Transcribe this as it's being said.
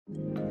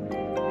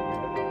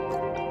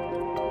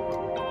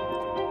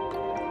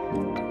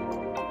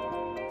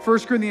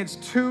First Corinthians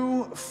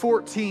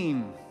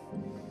 2:14.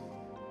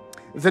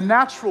 The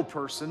natural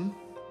person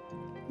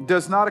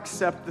does not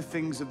accept the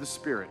things of the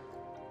Spirit,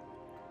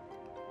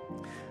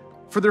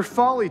 for they're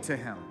folly to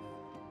him,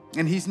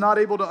 and he's not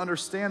able to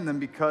understand them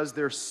because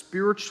they're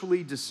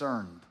spiritually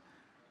discerned.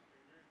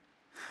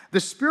 The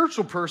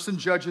spiritual person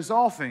judges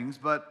all things,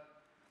 but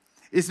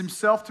is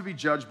himself to be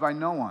judged by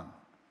no one.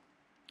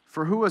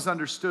 For who has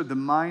understood the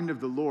mind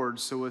of the Lord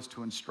so as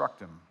to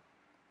instruct him?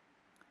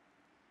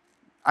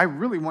 I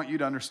really want you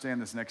to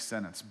understand this next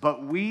sentence.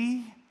 But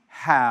we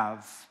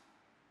have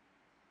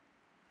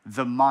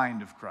the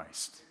mind of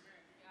Christ.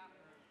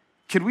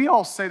 Could we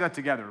all say that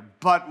together?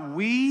 But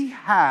we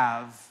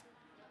have.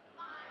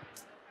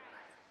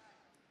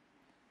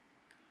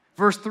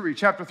 Verse 3,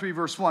 chapter 3,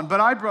 verse 1. But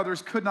I,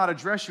 brothers, could not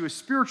address you as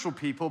spiritual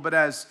people, but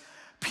as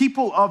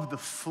people of the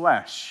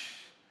flesh,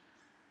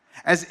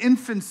 as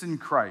infants in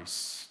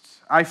Christ.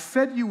 I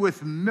fed you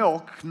with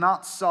milk,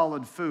 not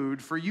solid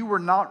food, for you were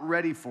not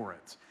ready for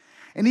it.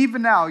 And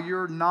even now,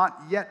 you're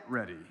not yet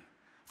ready,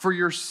 for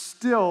you're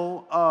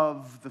still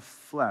of the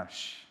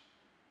flesh.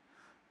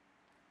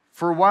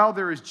 For while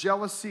there is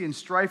jealousy and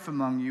strife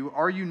among you,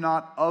 are you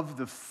not of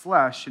the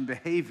flesh and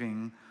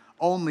behaving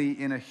only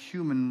in a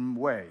human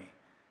way?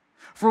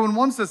 For when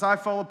one says, I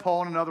follow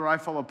Paul, and another, I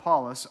follow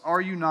Apollos,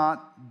 are you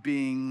not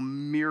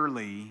being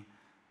merely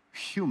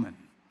human?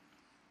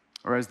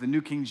 Or as the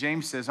New King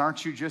James says,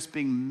 aren't you just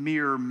being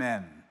mere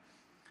men?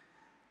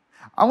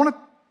 I want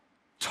to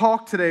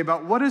talk today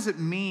about what does it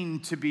mean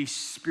to be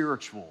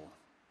spiritual?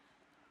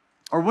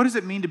 Or what does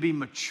it mean to be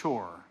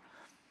mature?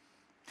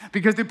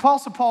 Because the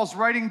Apostle Paul is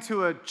writing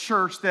to a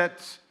church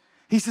that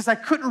he says, I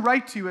couldn't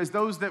write to you as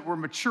those that were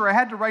mature. I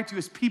had to write to you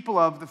as people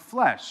of the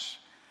flesh.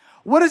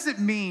 What does it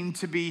mean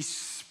to be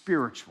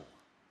spiritual?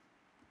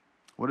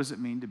 What does it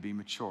mean to be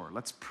mature?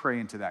 Let's pray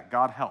into that.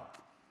 God help.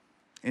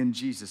 In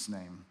Jesus'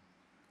 name,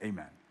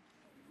 amen.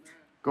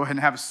 Go ahead and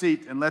have a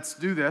seat and let's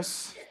do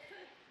this.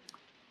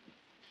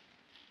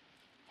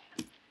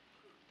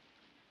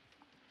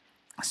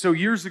 So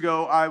years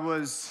ago, I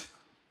was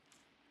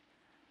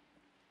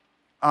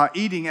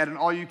eating at an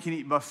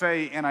all-you-can-eat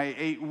buffet, and I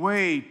ate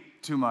way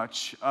too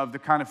much of the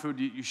kind of food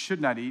you should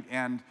not eat.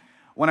 And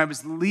when I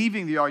was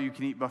leaving the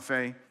all-you-can-eat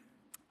buffet,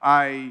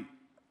 I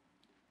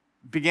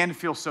began to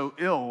feel so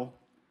ill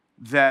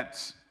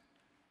that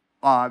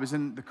I was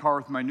in the car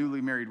with my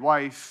newly married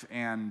wife,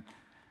 and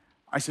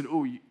I said,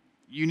 oh,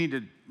 you need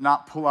to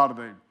not pull out of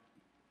the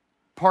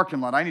parking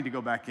lot. I need to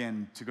go back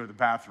in to go to the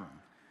bathroom.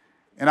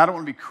 And I don't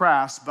want to be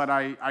crass, but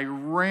I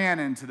ran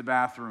into the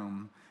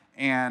bathroom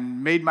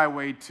and made my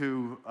way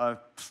to a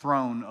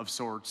throne of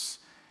sorts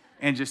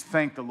and just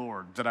thanked the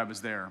Lord that I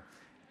was there.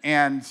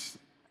 And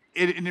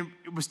it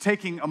was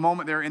taking a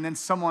moment there, and then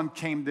someone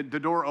came, the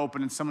door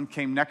opened, and someone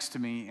came next to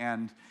me,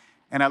 and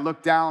I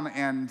looked down,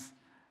 and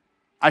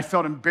I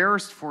felt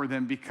embarrassed for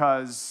them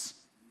because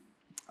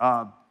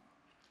a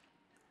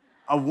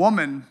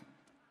woman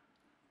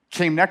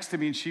came next to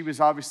me, and she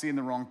was obviously in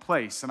the wrong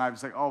place. And I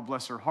was like, oh,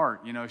 bless her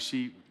heart. You know,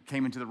 she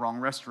came into the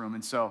wrong restroom.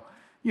 And so,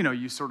 you know,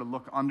 you sort of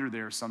look under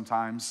there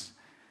sometimes.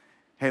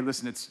 Hey,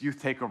 listen, it's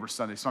Youth Takeover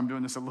Sunday, so I'm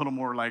doing this a little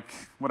more like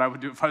what I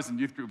would do if I was in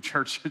youth group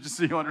church, just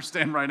so you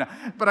understand right now.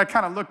 But I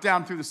kind of looked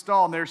down through the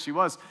stall, and there she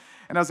was.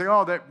 And I was like,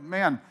 oh, that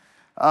man,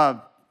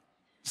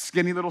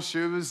 skinny little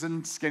shoes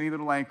and skinny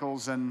little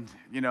ankles, and,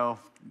 you know,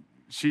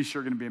 she's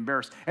sure going to be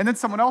embarrassed. And then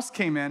someone else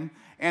came in,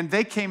 and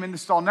they came in the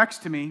stall next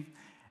to me.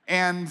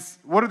 And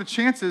what are the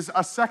chances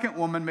a second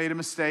woman made a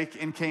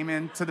mistake and came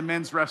into the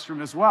men's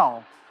restroom as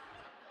well?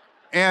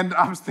 And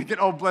I was thinking,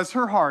 oh, bless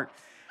her heart.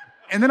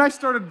 And then I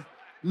started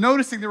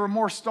noticing there were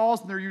more stalls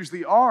than there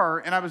usually are,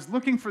 and I was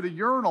looking for the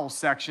urinal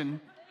section,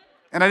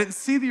 and I didn't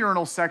see the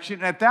urinal section.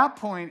 And at that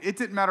point, it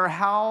didn't matter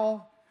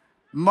how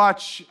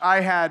much I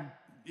had,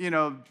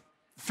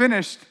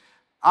 finished.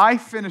 I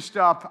finished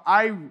up.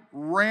 I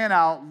ran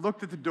out,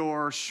 looked at the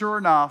door. Sure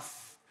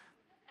enough,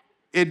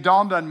 it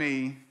dawned on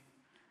me,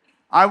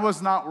 I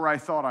was not where I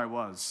thought I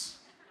was.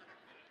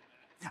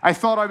 I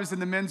thought I was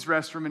in the men's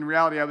restroom. In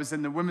reality, I was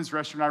in the women's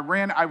restroom.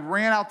 I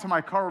ran out to my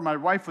car where my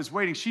wife was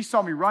waiting. She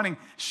saw me running.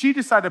 She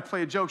decided to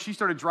play a joke. She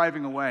started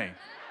driving away.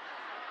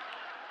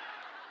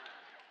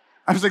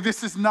 I was like,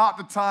 this is not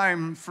the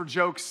time for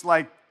jokes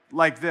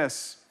like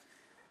this.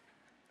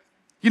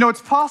 You know,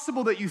 it's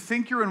possible that you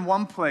think you're in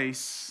one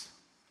place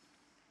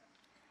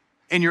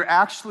and you're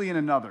actually in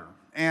another.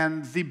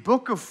 And the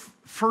book of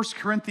First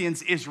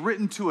Corinthians is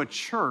written to a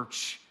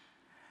church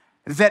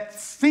that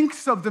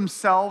thinks of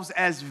themselves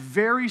as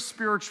very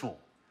spiritual,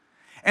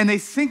 and they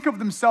think of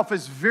themselves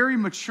as very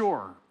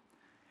mature.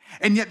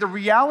 And yet the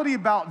reality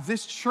about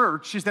this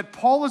church is that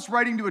Paul is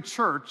writing to a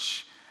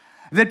church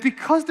that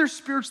because they're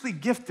spiritually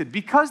gifted,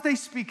 because they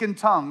speak in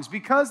tongues,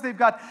 because they've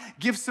got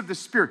gifts of the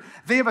Spirit,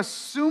 they have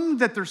assumed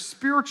that they're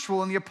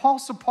spiritual, and the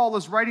Apostle Paul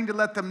is writing to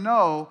let them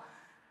know,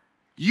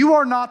 you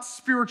are not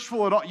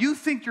spiritual at all. You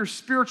think you're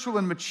spiritual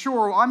and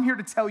mature. Well, I'm here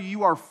to tell you,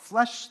 you are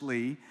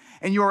fleshly,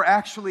 and you are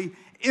actually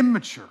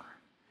immature.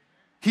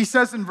 He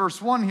says in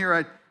verse 1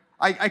 here,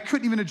 I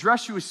couldn't even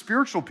address you as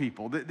spiritual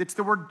people. It's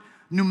the word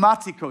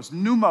pneumatikos.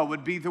 Pneuma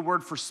would be the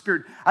word for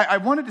spirit. I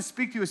wanted to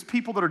speak to you as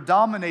people that are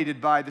dominated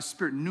by the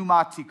spirit,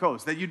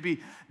 pneumatikos, that you'd be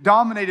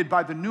dominated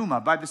by the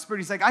pneuma, by the spirit.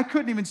 He's like, I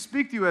couldn't even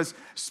speak to you as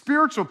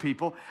spiritual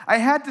people. I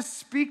had to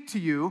speak to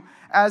you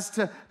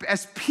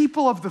as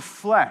people of the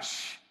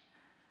flesh.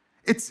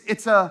 It's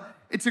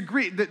a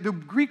Greek, the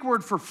Greek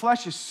word for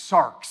flesh is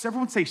sarx.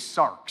 Everyone say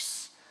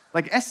sarx.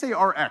 Like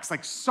S-A-R-X,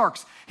 like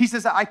sarx. He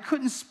says, I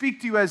couldn't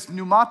speak to you as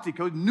pneuma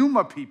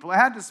people. I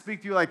had to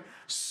speak to you like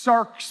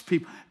sarx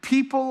people,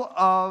 people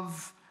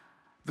of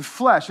the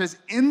flesh, as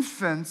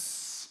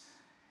infants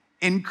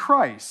in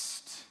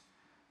Christ.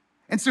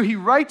 And so he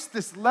writes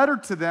this letter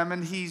to them,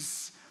 and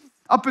he's,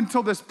 up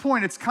until this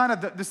point, it's kind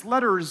of, this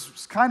letter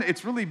is kind of,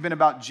 it's really been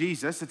about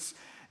Jesus.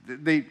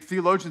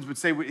 Theologians would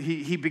say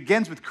he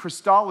begins with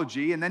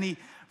Christology, and then he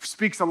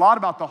speaks a lot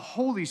about the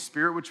Holy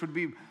Spirit, which would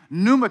be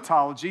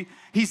pneumatology.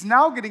 He's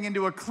now getting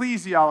into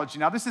ecclesiology.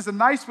 Now, this is a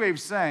nice way of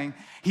saying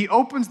he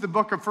opens the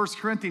book of 1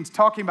 Corinthians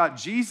talking about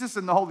Jesus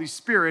and the Holy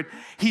Spirit.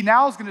 He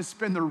now is going to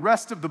spend the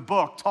rest of the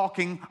book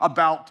talking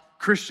about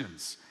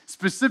Christians,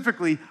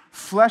 specifically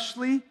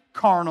fleshly,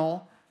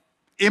 carnal,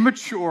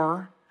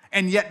 immature,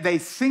 and yet they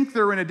think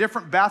they're in a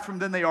different bathroom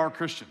than they are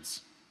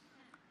Christians.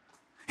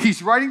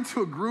 He's writing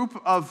to a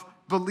group of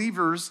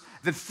believers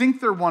that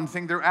think they're one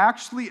thing, they're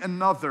actually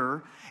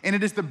another, and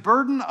it is the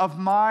burden of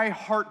my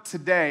heart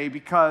today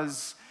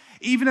because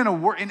even in a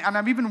war, and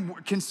I'm even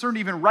concerned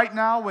even right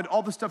now with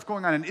all the stuff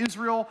going on in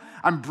Israel,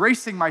 I'm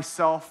bracing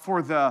myself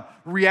for the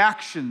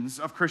reactions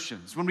of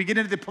Christians. When we get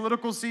into the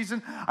political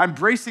season, I'm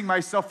bracing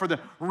myself for the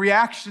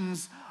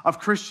reactions of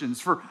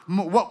Christians. For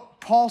what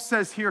Paul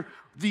says here,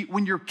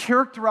 when you're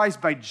characterized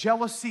by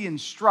jealousy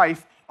and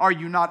strife, are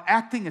you not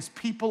acting as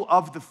people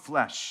of the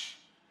flesh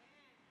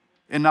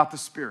and not the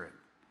spirit?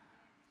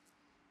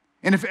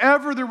 And if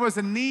ever there was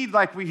a need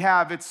like we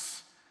have,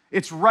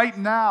 it's right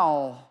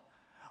now.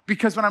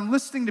 Because when I'm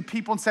listening to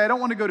people and say, I don't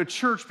want to go to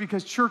church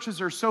because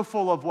churches are so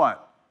full of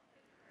what?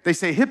 They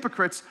say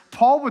hypocrites.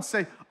 Paul would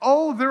say,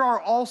 oh, there are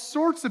all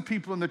sorts of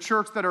people in the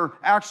church that are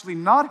actually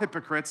not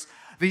hypocrites.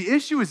 The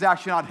issue is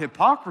actually not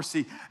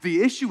hypocrisy.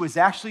 The issue is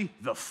actually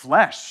the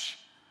flesh.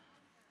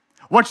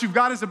 What you've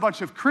got is a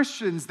bunch of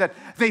Christians that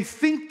they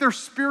think they're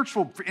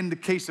spiritual in the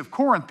case of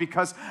Corinth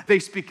because they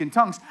speak in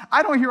tongues.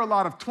 I don't hear a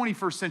lot of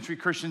 21st century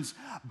Christians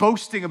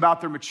boasting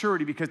about their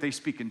maturity because they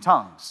speak in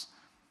tongues.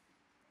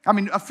 I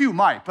mean, a few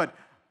might, but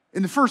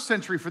in the first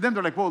century for them,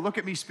 they're like, whoa, look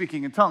at me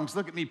speaking in tongues.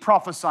 Look at me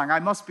prophesying. I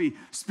must be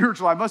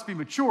spiritual. I must be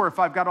mature if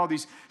I've got all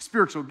these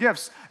spiritual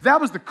gifts.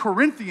 That was the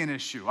Corinthian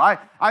issue. I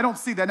don't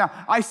see that now.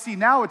 I see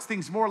now it's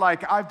things more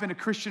like I've been a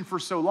Christian for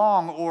so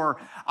long,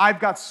 or I've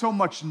got so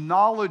much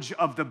knowledge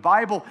of the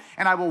Bible,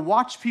 and I will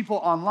watch people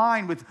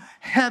online with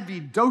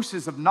heavy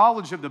doses of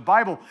knowledge of the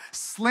Bible,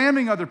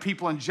 slamming other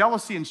people in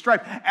jealousy and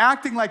strife,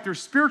 acting like they're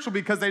spiritual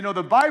because they know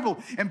the Bible.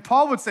 And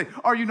Paul would say,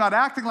 are you not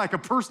acting like a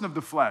person of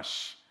the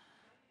flesh?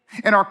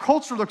 And our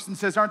culture looks and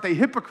says, aren't they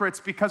hypocrites?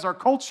 Because our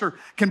culture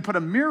can put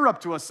a mirror up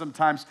to us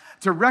sometimes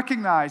to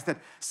recognize that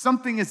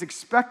something is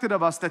expected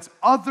of us that's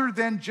other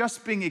than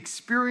just being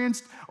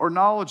experienced or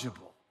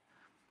knowledgeable.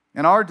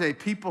 In our day,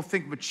 people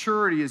think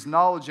maturity is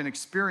knowledge and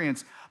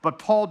experience, but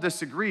Paul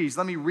disagrees.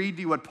 Let me read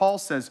to you what Paul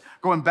says,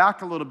 going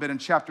back a little bit in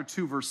chapter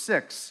 2, verse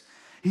 6.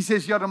 He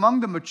says, yet among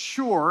the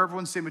mature,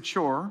 everyone say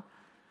mature,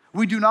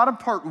 we do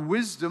impart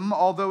wisdom,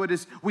 although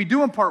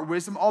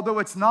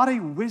it's not a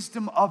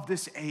wisdom of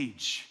this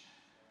age.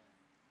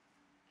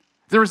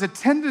 There is a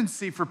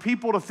tendency for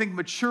people to think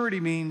maturity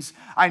means,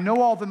 I know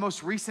all the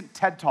most recent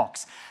TED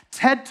Talks.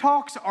 TED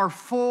Talks are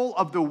full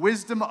of the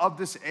wisdom of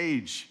this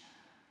age.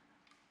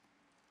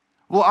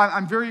 Well,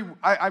 I'm very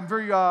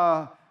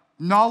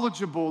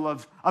knowledgeable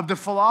of the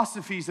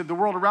philosophies of the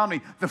world around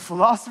me. The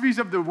philosophies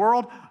of the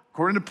world,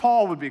 according to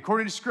Paul,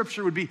 according to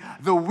Scripture, would be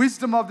the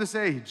wisdom of this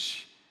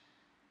age.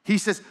 He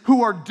says,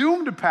 who are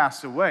doomed to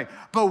pass away,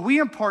 but we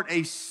impart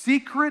a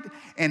secret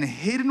and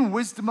hidden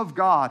wisdom of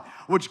God,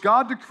 which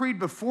God decreed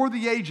before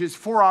the ages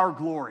for our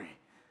glory.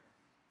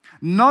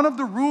 None of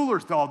the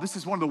rulers, this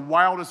is one of the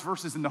wildest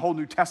verses in the whole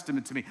New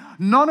Testament to me.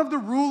 None of the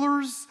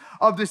rulers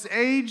of this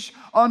age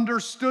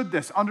understood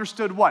this.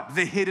 Understood what?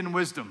 The hidden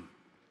wisdom.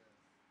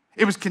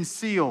 It was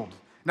concealed.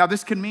 Now,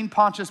 this can mean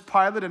Pontius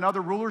Pilate and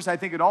other rulers. I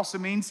think it also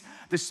means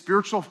the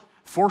spiritual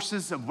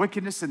forces of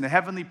wickedness in the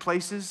heavenly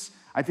places.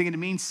 I think it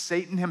means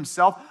Satan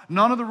himself.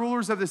 None of the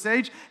rulers of this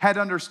age had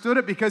understood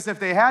it, because if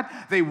they had,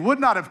 they would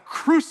not have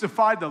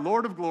crucified the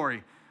Lord of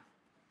glory.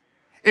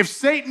 If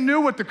Satan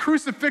knew what the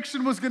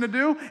crucifixion was going to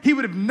do, he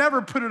would have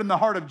never put it in the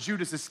heart of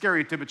Judas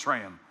Iscariot to betray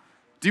him.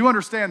 Do you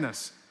understand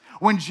this?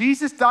 When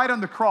Jesus died on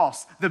the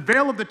cross, the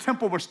veil of the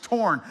temple was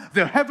torn.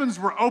 The heavens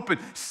were open.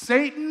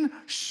 Satan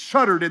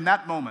shuddered in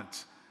that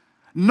moment.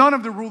 None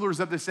of the rulers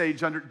of this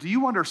age do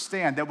you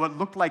understand that what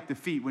looked like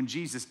defeat when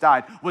Jesus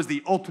died was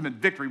the ultimate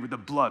victory where the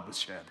blood was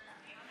shed?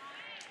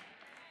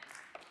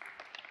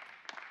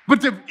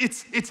 But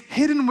it's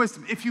hidden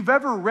wisdom. If you've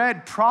ever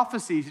read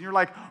prophecies and you're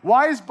like,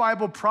 why is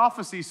Bible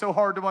prophecy so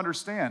hard to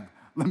understand?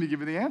 Let me give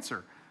you the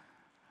answer.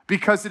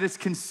 because it is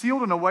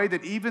concealed in a way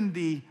that even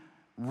the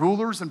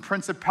rulers and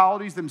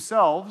principalities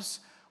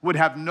themselves would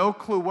have no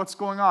clue what's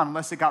going on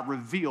unless it got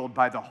revealed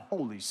by the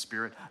Holy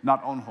Spirit,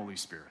 not unholy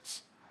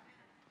spirits.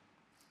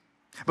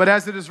 But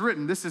as it is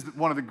written, this is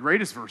one of the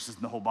greatest verses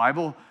in the whole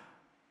Bible,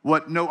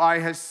 what no eye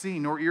has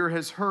seen, nor ear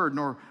has heard,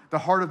 nor the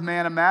heart of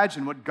man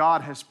imagined, what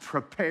God has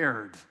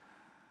prepared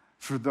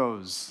for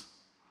those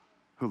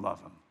who love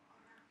him.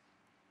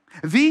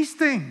 These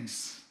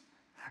things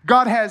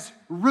God has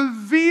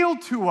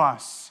revealed to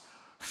us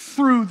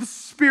through the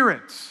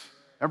Spirit.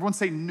 Everyone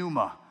say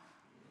pneuma.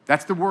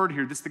 That's the word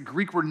here. This is the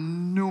Greek word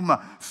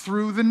pneuma.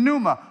 Through the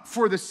pneuma.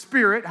 For the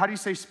Spirit, how do you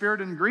say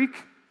spirit in Greek?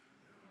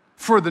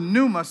 For the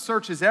pneuma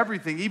searches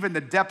everything, even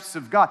the depths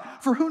of God.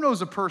 For who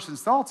knows a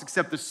person's thoughts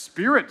except the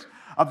spirit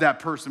of that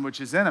person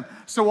which is in him?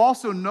 So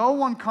also no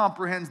one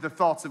comprehends the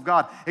thoughts of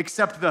God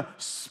except the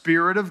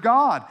Spirit of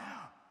God.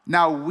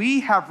 Now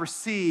we have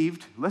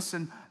received,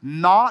 listen,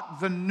 not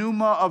the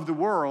pneuma of the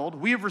world.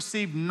 We have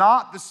received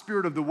not the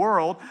spirit of the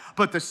world,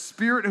 but the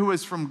Spirit who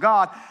is from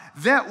God,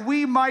 that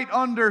we might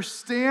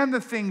understand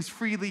the things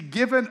freely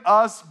given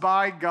us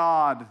by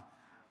God.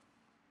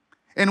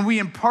 And we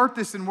impart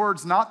this in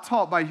words not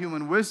taught by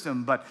human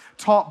wisdom, but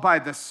taught by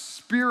the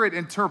Spirit,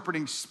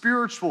 interpreting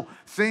spiritual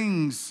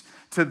things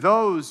to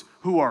those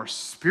who are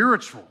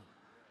spiritual.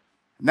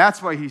 And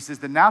that's why he says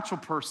the natural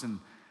person,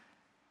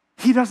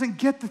 he doesn't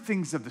get the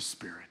things of the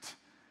Spirit.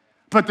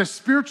 But the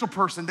spiritual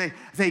person,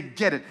 they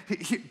get it.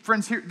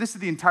 Friends, here, this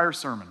is the entire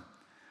sermon.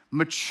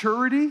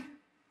 Maturity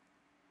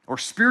or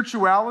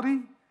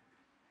spirituality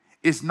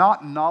is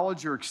not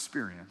knowledge or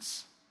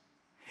experience.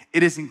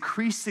 It is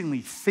increasingly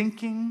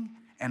thinking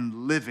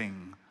and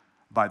living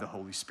by the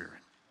Holy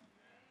Spirit.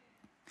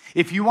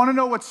 If you want to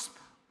know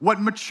what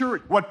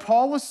maturity, what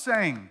Paul was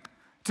saying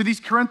to these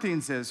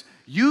Corinthians is,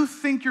 you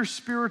think you're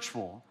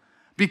spiritual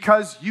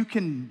because you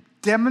can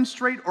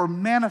demonstrate or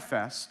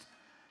manifest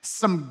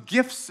some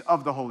gifts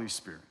of the Holy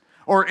Spirit.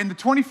 Or in the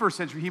 21st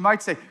century, he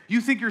might say, you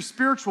think you're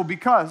spiritual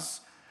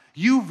because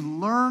you've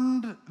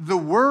learned the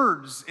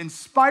words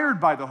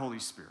inspired by the Holy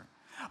Spirit.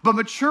 But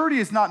maturity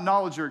is not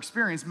knowledge or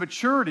experience.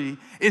 Maturity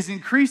is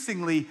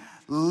increasingly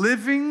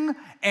living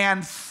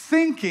and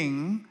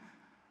thinking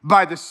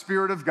by the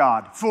Spirit of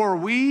God. For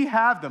we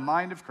have the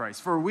mind of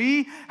Christ. For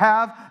we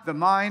have the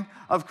mind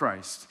of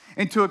Christ.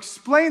 And to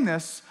explain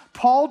this,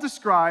 Paul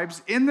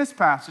describes in this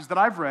passage that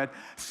I've read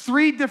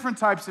 3 different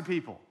types of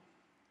people.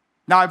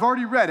 Now, I've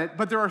already read it,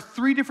 but there are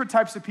 3 different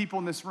types of people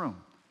in this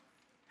room.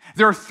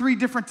 There are 3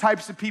 different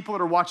types of people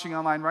that are watching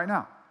online right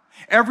now.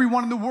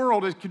 Everyone in the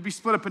world could be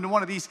split up into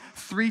one of these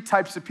 3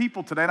 types of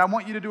people today, and I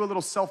want you to do a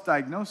little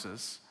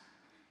self-diagnosis,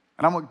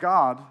 and I want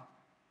God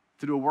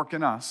to do a work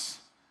in us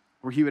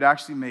where he would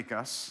actually make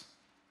us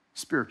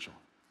spiritual.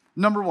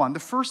 Number 1,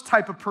 the first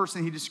type of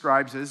person he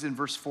describes is, in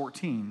verse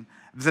 14,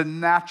 the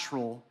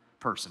natural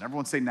person.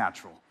 Everyone say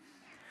natural.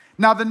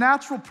 Now, the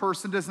natural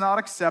person does not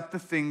accept the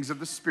things of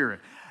the Spirit.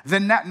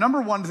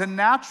 Number 1, the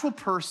natural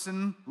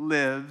person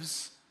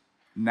lives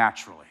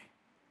naturally.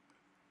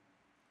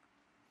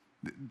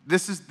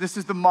 This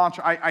is the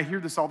mantra. I hear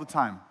this all the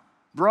time.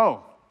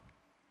 Bro,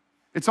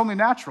 it's only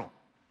natural.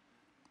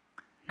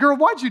 Girl,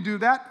 why'd you do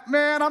that?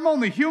 Man, I'm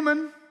only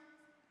human.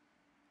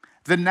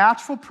 The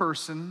natural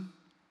person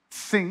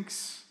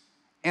thinks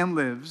and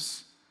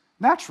lives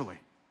naturally.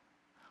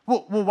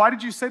 Well, why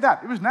did you say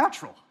that? It was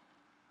natural.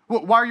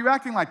 Well, why are you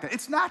acting like that?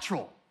 It's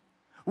natural.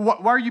 Why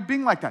are you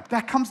being like that?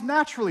 That comes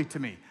naturally to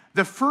me.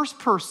 The first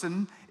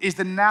person is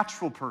the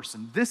natural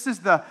person. This is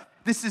the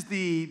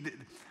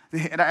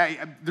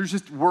there's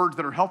just words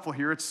that are helpful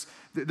here.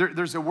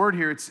 There's a word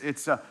here, it's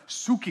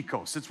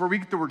psychikos. It's where we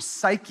get the word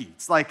psyche.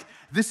 It's like,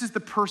 this is the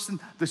person,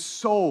 the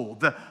soul,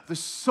 the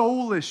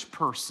soulish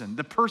person,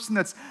 the person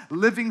that's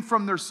living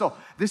from their soul.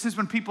 This is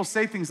when people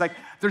say things like,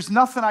 there's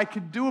nothing I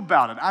could do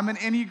about it. I'm an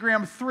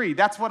Enneagram 3,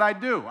 that's what I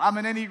do. I'm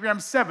an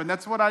Enneagram 7,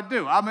 that's what I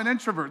do. I'm an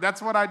introvert,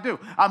 that's what I do.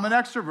 I'm an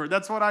extrovert,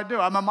 that's what I do.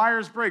 I'm a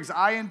Myers-Briggs,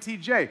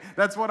 INTJ,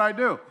 that's what I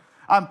do.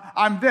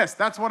 I'm this,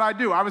 that's what I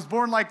do. I was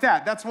born like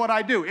that, that's what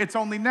I do. It's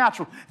only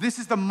natural. This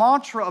is the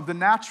mantra of the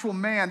natural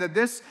man, that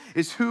this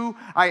is who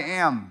I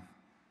am.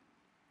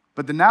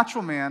 But the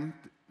natural man,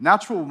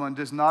 natural woman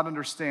does not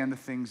understand the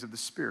things of the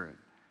Spirit.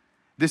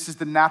 This is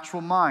the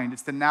natural mind.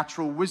 It's the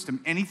natural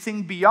wisdom.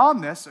 Anything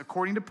beyond this,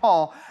 according to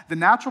Paul, the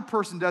natural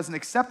person doesn't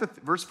accept,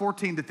 verse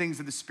 14, the things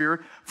of the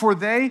Spirit, for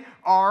they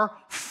are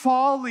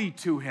folly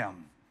to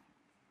him.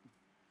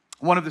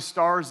 One of the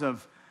stars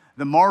of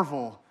the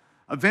Marvel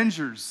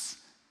Avengers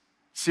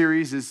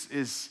series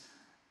is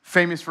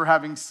famous for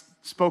having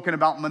spoken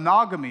about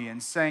monogamy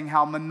and saying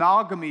how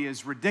monogamy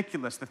is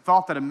ridiculous. The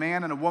thought that a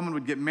man and a woman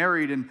would get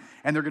married and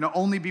they're going to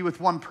only be with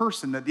one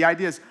person. That the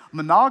idea is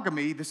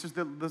monogamy, this is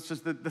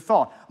the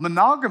thought.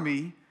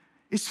 Monogamy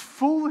is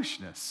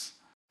foolishness.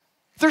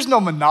 There's no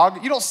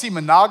monogamy. You don't see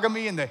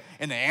monogamy in the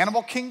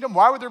animal kingdom.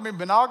 Why would there be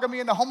monogamy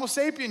in the Homo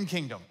sapien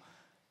kingdom?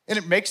 And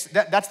it makes,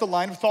 that's the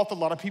line of thought that a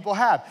lot of people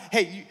have.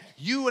 Hey,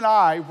 you and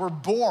I were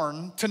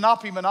born to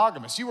not be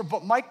monogamous.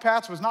 Mike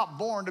Patz was not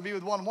born to be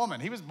with one woman.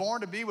 He was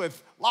born to be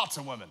with lots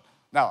of women.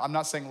 Now, I'm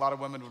not saying a lot of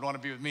women would want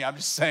to be with me. I'm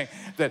just saying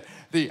that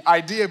the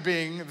idea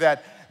being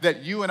that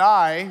you and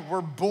I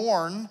were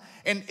born,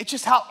 and it's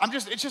just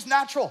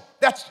natural.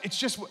 It's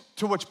just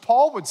to which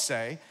Paul would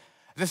say,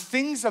 the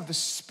things of the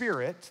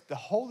Spirit, the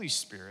Holy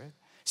Spirit,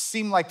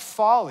 seem like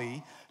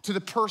folly to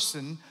the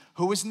person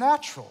who is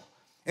natural.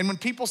 And when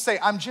people say,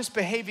 I'm just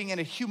behaving in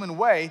a human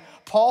way,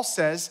 Paul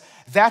says,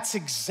 that's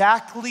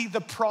exactly the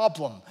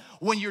problem.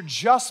 When you're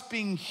just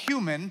being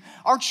human,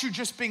 aren't you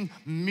just being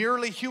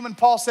merely human?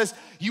 Paul says,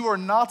 you are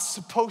not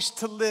supposed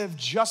to live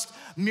just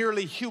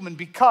merely human,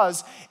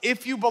 because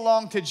if you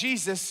belong to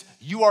Jesus,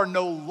 you are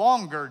no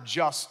longer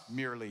just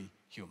merely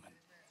human.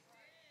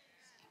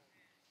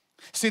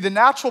 See, the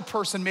natural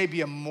person may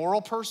be a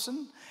moral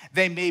person.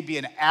 They may be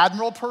an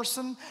admirable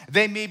person.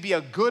 They may be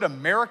a good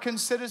American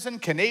citizen,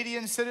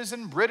 Canadian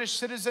citizen, British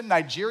citizen,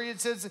 Nigerian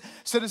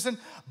citizen,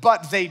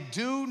 but they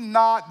do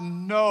not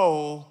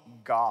know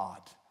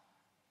God.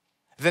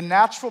 The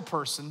natural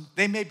person,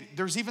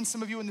 there's even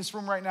some of you in this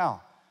room right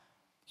now.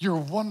 You're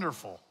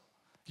wonderful.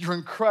 You're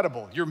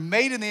incredible. You're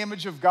made in the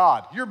image of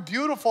God. You're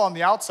beautiful on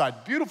the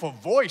outside. Beautiful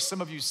voice,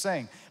 some of you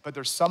sing. But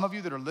there's some of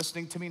you that are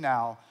listening to me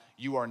now.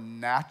 You are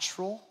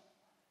natural.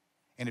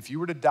 And if you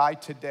were to die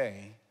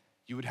today,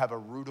 you would have a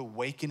rude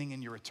awakening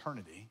in your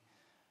eternity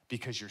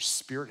because your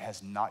spirit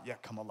has not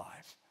yet come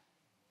alive.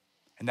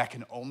 And that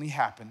can only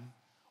happen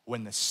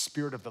when the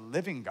Spirit of the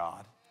living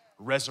God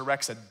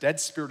resurrects a dead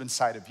spirit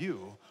inside of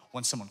you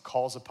when someone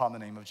calls upon the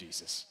name of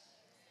Jesus.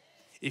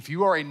 If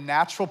you are a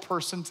natural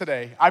person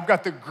today, I've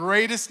got the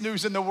greatest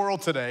news in the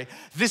world today.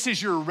 This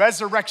is your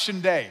resurrection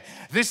day.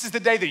 This is the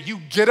day that you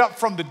get up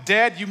from the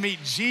dead, you meet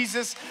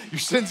Jesus, your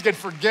sins get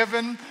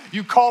forgiven,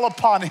 you call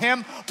upon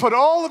him, put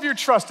all of your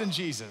trust in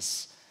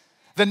Jesus.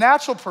 The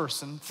natural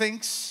person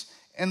thinks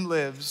and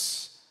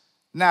lives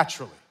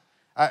naturally.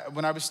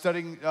 When I was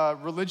studying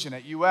religion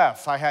at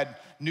UF, I had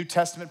New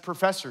Testament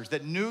professors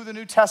that knew the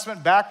New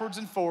Testament backwards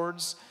and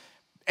forwards,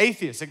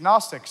 atheists,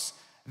 agnostics.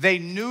 They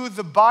knew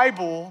the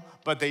Bible,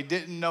 but they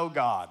didn't know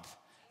God.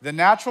 The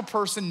natural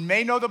person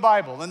may know the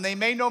Bible, and they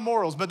may know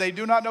morals, but they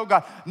do not know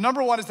God.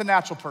 Number one is the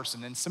natural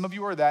person, and some of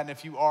you are that, and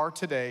if you are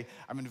today,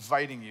 I'm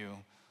inviting you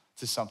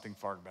to something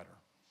far better.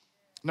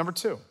 Number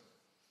two,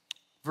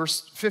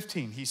 verse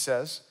 15, he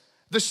says,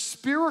 the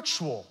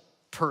spiritual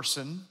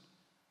person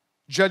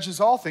judges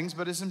all things,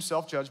 but is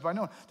himself judged by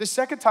no one. The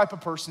second type of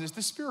person is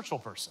the spiritual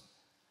person.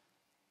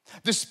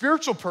 The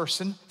spiritual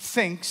person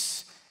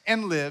thinks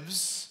and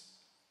lives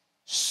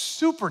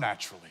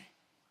supernaturally.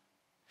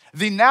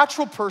 The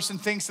natural person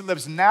thinks and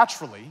lives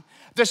naturally.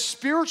 The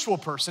spiritual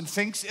person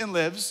thinks and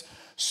lives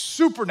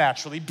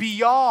supernaturally,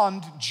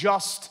 beyond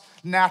just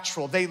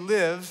natural. They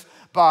live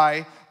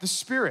by the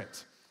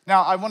Spirit.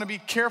 Now, I want to be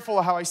careful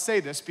of how I say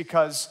this,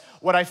 because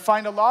what I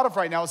find a lot of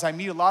right now is I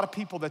meet a lot of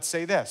people that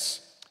say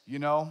this,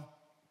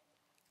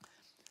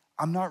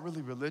 I'm not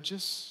really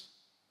religious,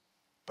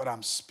 but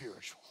I'm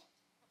spiritual.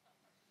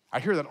 I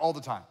hear that all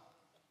the time.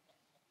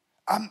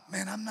 I'm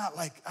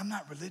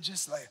not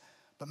religious,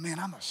 but man,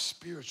 I'm a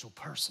spiritual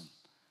person.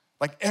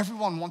 Like,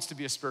 everyone wants to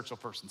be a spiritual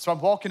person. So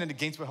I'm walking into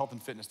Gainesville Health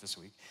and Fitness this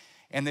week,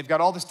 and they've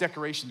got all this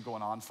decoration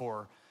going on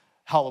for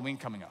Halloween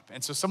coming up.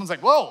 And so someone's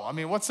like, whoa,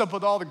 what's up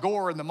with all the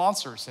gore and the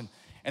monsters?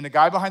 And the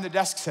guy behind the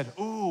desk said,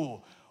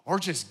 ooh, we're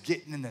just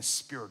getting in the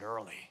spirit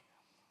early.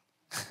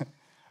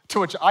 To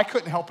which I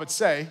couldn't help but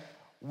say,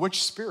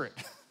 which spirit?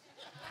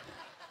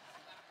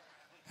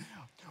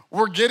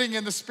 We're getting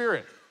in the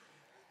spirit.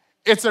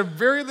 It's a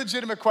very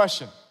legitimate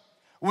question.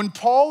 When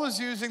Paul is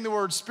using the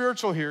word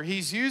spiritual here,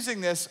 he's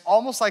using this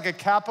almost like a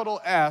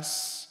capital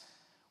S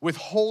with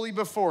holy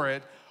before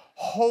it,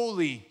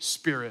 Holy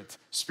Spirit,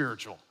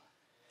 spiritual.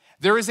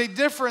 There is a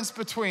difference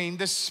between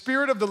the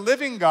Spirit of the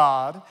living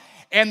God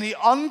and the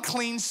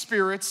unclean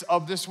spirits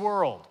of this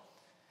world.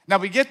 Now,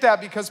 we get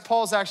that because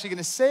Paul's actually going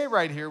to say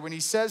right here, when he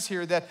says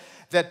here that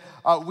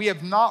we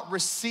have not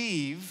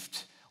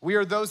received, we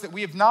are those that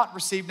we have not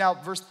received. Now,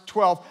 verse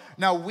 12,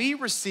 now we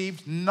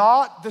received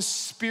not the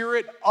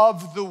spirit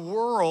of the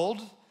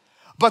world,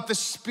 but the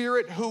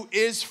Spirit who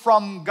is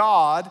from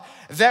God,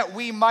 that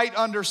we might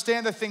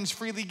understand the things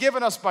freely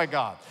given us by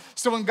God.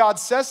 So when God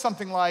says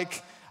something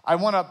like, I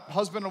want a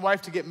husband and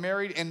wife to get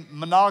married, and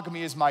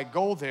monogamy is my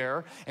goal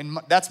there, and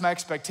that's my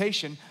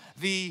expectation,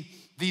 the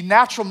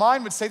natural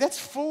mind would say, that's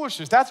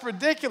foolishness, that's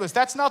ridiculous,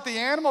 that's not the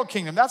animal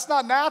kingdom, that's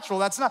not natural,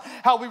 that's not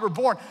how we were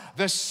born.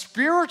 The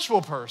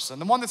spiritual person,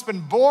 the one that's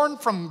been born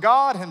from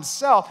God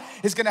himself,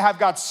 is gonna have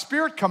God's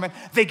Spirit come in.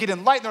 They get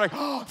enlightened, they're like,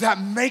 oh, that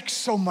makes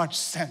so much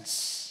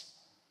sense.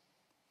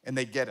 And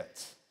they get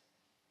it.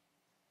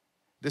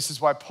 This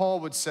is why Paul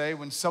would say,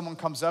 when someone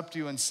comes up to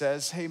you and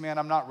says, hey man,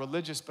 I'm not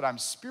religious, but I'm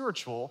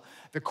spiritual,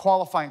 the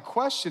qualifying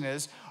question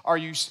is, are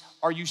you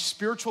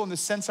spiritual in the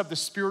sense of the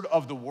spirit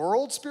of the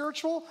world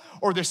spiritual,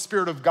 or the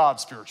Spirit of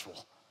God spiritual?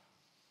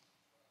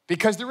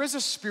 Because there is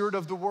a spirit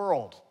of the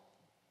world.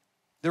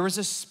 There is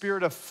a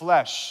spirit of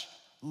flesh,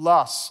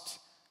 lust,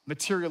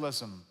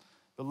 materialism,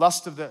 the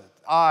lust of the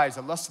eyes,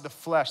 the lust of the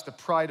flesh, the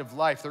pride of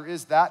life. There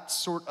is that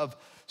sort of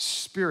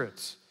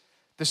spirit.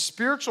 The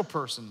spiritual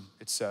person,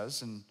 it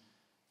says in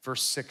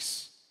Verse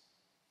 6,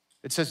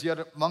 it says, yet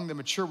among the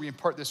mature we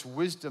impart this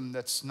wisdom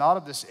that's not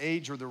of this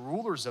age or the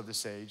rulers of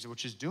this age,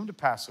 which is doomed to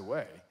pass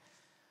away,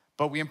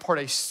 but we impart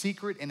a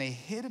secret and a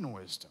hidden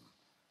wisdom.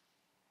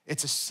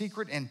 It's a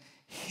secret and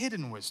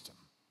hidden wisdom.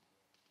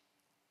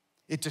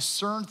 It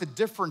discerns the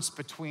difference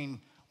between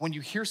when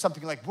you hear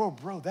something like, whoa,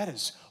 bro, that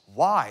is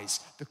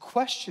wise. The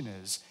question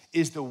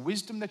is the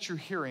wisdom that you're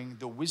hearing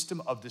the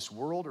wisdom of this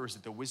world, or is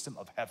it the wisdom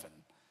of heaven?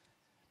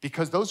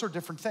 Because those are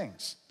different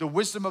things. The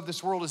wisdom of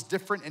this world is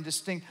different and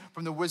distinct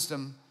from the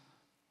wisdom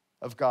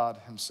of God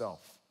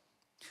himself.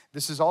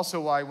 This is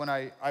also why when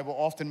I will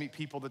often meet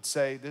people that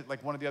say, that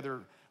like one of the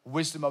other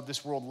wisdom of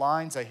this world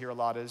lines I hear a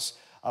lot is,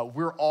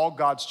 we're all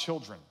God's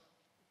children.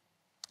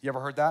 You ever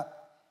heard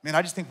that? Man,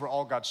 I just think we're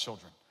all God's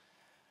children.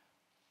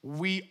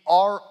 We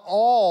are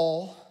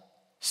all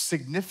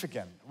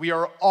significant. We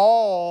are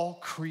all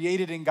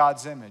created in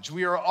God's image.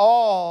 We are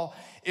all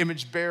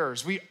image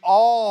bearers. We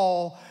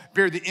all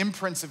bear the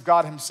imprints of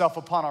God himself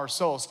upon our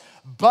souls.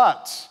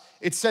 But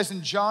it says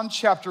in John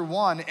chapter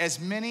 1, as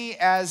many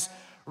as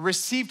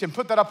received him.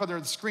 Put that up on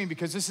the screen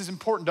because this is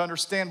important to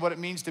understand what it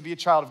means to be a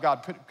child of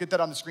God. Get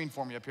that on the screen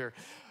for me up here.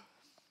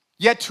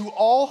 Yet to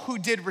all who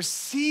did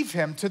receive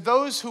him, to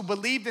those who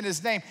believed in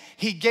his name,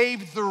 he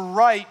gave the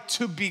right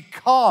to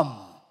become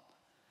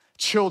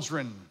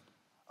children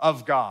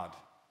of God.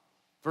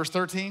 Verse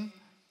 13,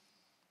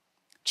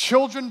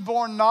 children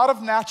born not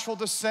of natural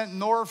descent,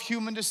 nor of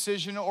human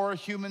decision or a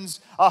human's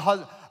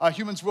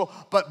will,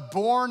 but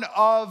born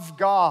of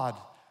God.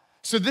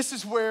 So this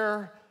is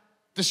where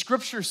the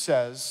scripture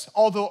says,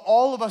 although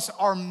all of us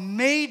are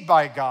made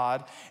by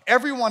God,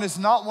 everyone is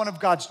not one of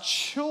God's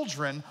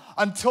children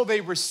until they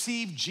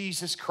receive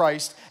Jesus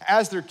Christ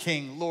as their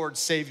King, Lord,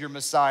 Savior,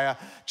 Messiah,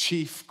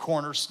 chief,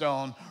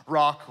 cornerstone,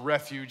 rock,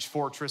 refuge,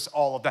 fortress,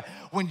 all of that.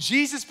 When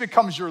Jesus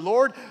becomes your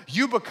Lord,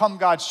 you become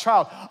God's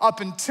child. Up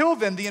until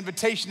then, the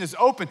invitation is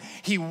open.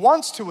 He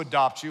wants to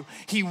adopt you.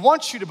 He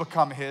wants you to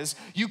become his.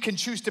 You can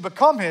choose to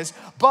become his,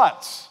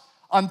 but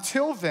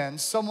until then,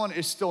 someone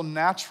is still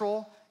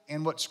natural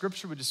and what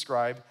scripture would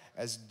describe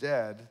as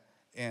dead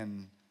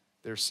in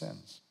their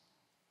sins.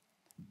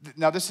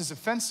 Now, this is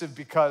offensive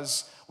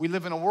because we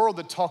live in a world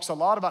that talks a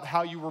lot about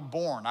how you were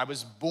born. I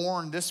was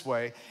born this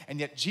way, and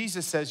yet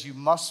Jesus says you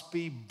must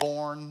be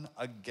born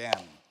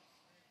again.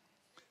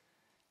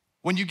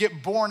 When you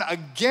get born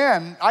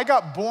again, I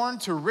got born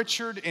to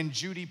Richard and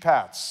Judy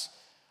Pats.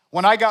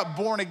 When I got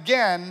born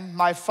again,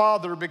 my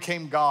father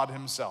became God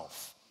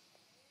himself.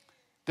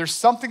 There's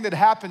something that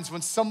happens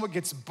when someone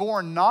gets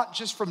born, not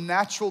just from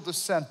natural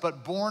descent,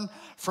 but born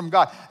from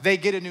God. They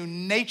get a new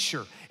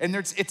nature. And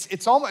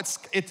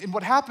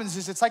what happens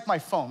is it's like my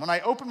phone. When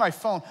I open my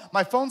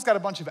phone's got a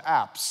bunch of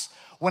apps.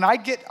 When I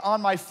get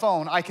on my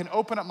phone, I can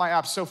open up my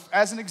apps. So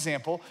as an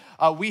example,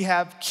 we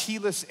have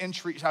keyless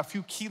entry, a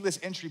few keyless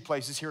entry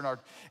places here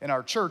in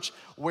our church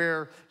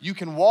where you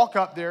can walk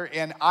up there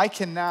and I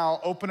can now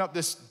open up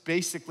this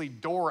basically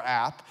door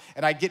app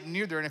and I get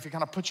near there and if you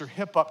kind of put your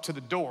hip up to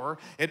the door,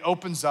 it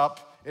opens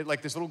up.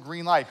 Like this little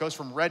green light goes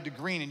from red to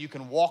green and you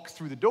can walk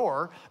through the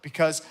door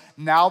because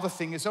now the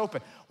thing is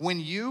open. When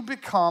you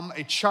become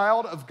a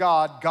child of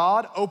God,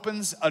 God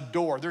opens a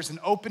door. There's an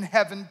open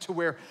heaven to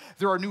where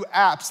there are new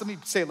apps. Let me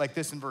say it like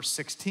this in verse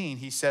 16.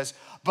 He says,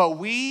 but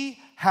we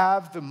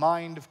have the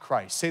mind of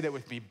Christ. Say that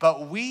with me.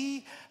 But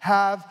we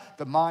have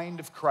the mind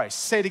of Christ.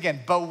 Say it again.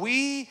 But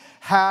we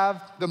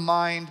have the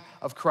mind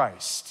of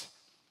Christ.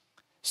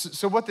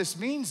 So what this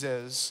means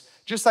is,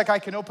 just like I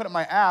can open up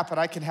my app and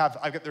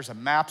there's a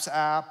Maps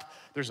app,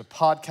 there's a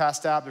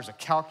podcast app, there's a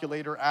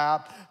calculator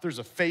app, there's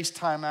a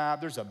FaceTime app,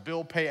 there's a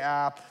bill pay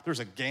app, there's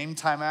a game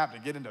time app to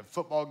get into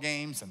football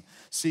games and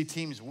see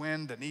teams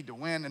win that need to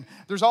win. And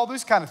there's all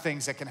these kind of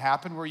things that can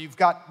happen where you've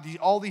got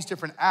all these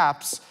different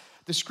apps.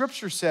 The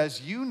scripture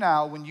says you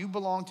now, when you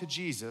belong to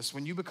Jesus,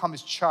 when you become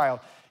his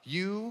child,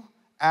 you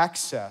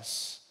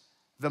access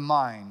the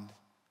mind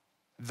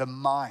of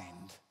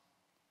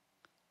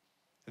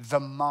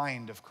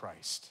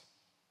Christ.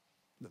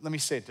 Let me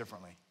say it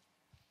differently.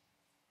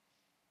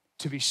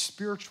 To be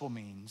spiritual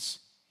means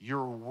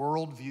your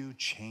worldview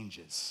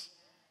changes.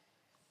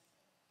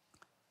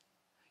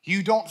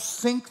 You don't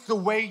think the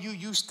way you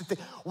used to think.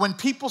 When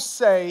people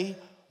say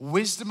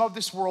wisdom of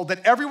this world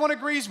that everyone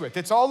agrees with,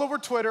 it's all over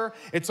Twitter,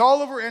 it's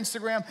all over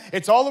Instagram,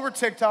 it's all over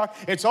TikTok,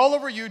 it's all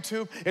over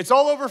YouTube, it's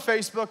all over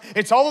Facebook,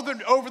 it's all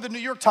over the New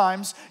York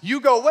Times, you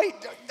go, wait,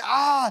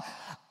 I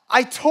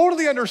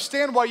totally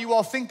understand why you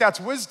all think that's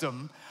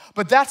wisdom,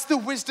 but that's the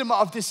wisdom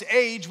of this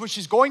age, which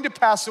is going to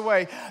pass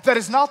away. That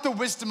is not the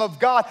wisdom of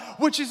God,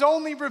 which is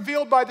only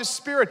revealed by the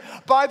Spirit.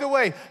 By the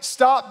way,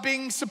 stop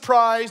being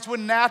surprised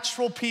when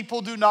natural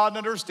people do not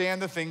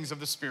understand the things of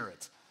the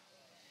Spirit.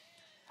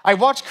 I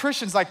watch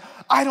Christians like,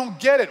 I don't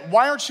get it.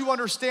 Why aren't you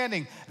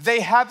understanding? They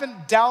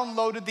haven't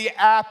downloaded the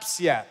apps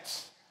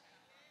yet.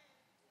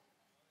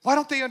 Why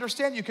don't they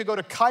understand? You could go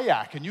to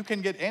Kayak and you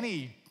can get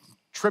any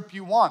trip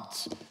you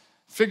want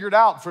figured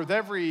out for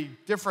every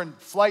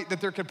different flight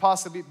that there could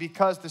possibly be,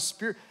 because the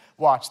Spirit,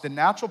 watch, the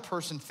natural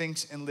person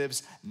thinks and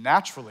lives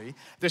naturally.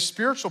 The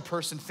spiritual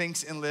person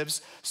thinks and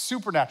lives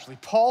supernaturally.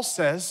 Paul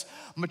says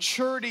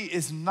maturity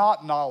is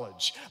not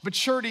knowledge.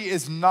 Maturity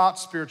is not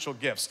spiritual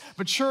gifts.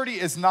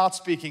 Maturity is not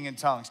speaking in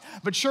tongues.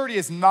 Maturity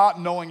is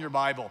not knowing your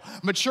Bible.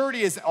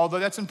 Maturity is, although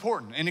that's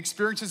important and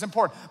experience is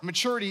important,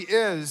 maturity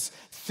is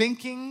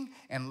thinking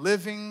and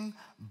living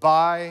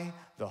by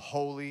the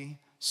Holy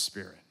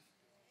Spirit.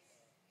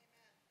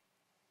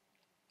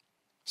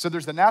 So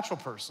there's the natural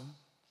person,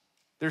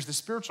 there's the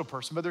spiritual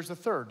person, but there's the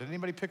third. Did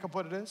anybody pick up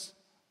what it is?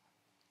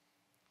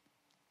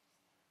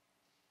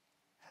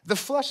 The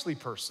fleshly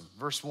person,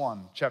 verse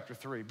 1, chapter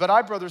 3. But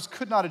I, brothers,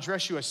 could not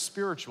address you as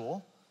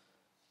spiritual,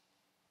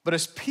 but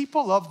as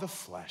people of the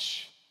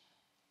flesh.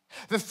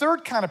 The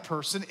third kind of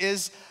person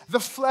is the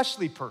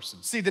fleshly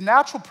person. See, the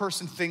natural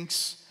person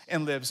thinks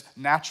and lives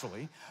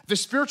naturally. The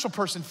spiritual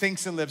person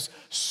thinks and lives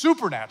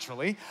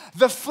supernaturally.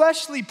 The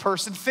fleshly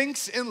person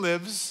thinks and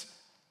lives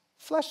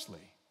fleshly.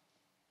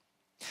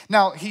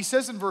 Now, he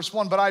says in verse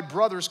 1, but I,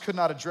 brothers, could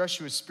not address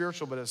you as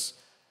spiritual, but as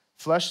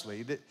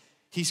fleshly. That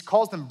he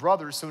calls them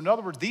brothers. So in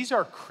other words, these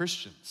are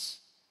Christians.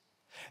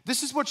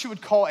 This is what you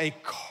would call a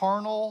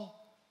carnal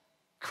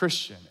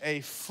Christian,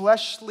 a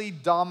fleshly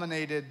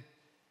dominated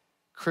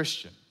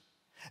Christian.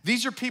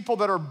 These are people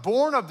that are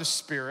born of the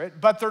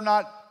Spirit, but they're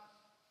not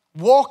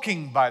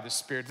walking by the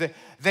Spirit.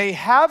 They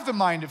have the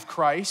mind of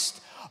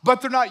Christ,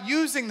 but they're not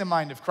using the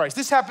mind of Christ.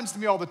 This happens to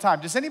me all the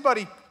time. Does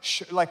anybody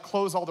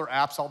close all their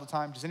apps all the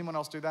time? Does anyone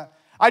else do that?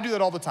 I do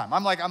that all the time.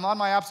 I'm on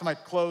my apps, I'm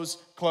like close,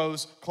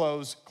 close,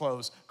 close,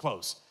 close,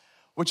 close,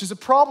 which is a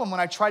problem when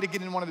I try to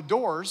get in one of the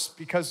doors,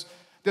 because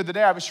the other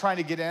day I was trying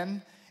to get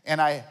in and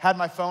I had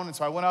my phone, and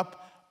so I went up,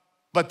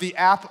 but the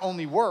app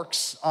only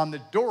works on the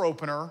door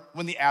opener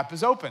when the app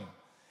is open.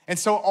 And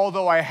so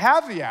although I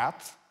have the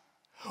app,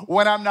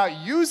 when I'm not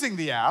using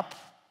the app,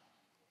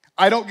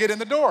 I don't get in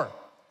the door.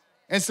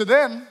 And so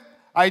then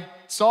I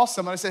saw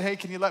someone, I said, hey,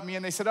 can you let me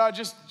in? They said,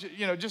 just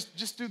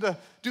do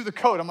the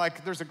code. I'm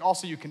like,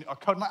 also a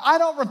code. I'm like, I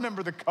don't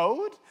remember the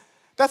code.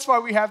 That's why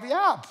we have the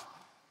app,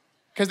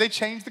 because they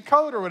changed the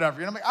code or whatever.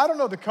 And I'm like, I don't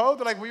know the code.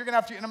 They're like, well, you're gonna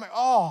have to, and I'm like,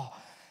 oh.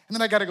 And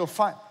then I gotta go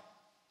find.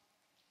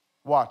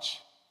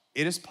 Watch,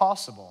 it is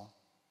possible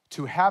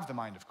to have the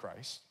mind of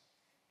Christ,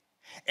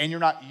 and you're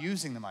not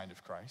using the mind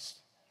of Christ.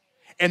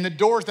 And the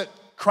doors that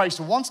Christ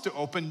wants to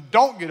open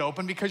don't get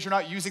open because you're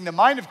not using the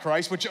mind of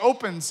Christ, which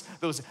opens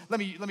those. Let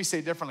me say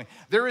it differently.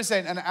 There is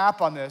an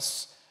app on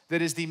this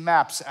that is the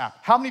Maps app.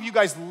 How many of you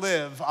guys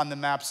live on the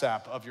Maps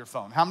app of your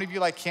phone? How many of you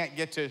can't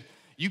get to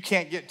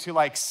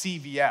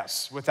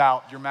CVS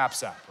without your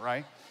Maps app,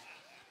 right?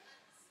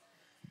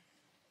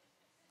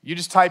 You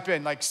just type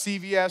in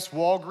CVS,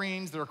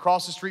 Walgreens, they're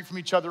across the street from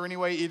each other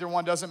anyway. Either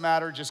one doesn't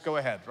matter, just go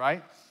ahead,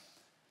 right?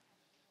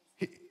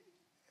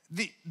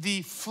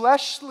 The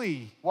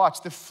fleshly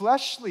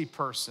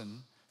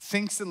person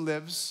thinks and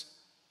lives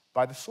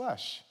by the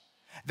flesh.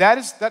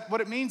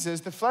 What it means is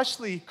the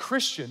fleshly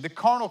Christian, the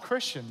carnal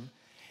Christian,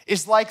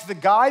 is like the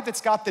guy that's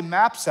got the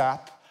Maps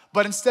app,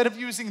 but instead of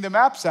using the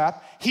Maps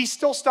app, he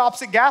still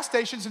stops at gas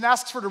stations and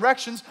asks for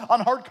directions on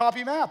hard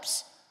copy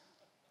maps.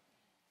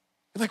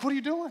 You're like, what are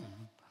you doing?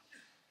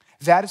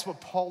 That is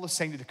what Paul is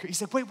saying to the Christians.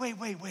 He's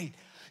like, wait.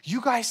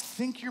 You guys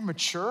think you're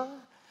mature?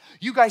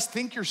 You guys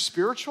think you're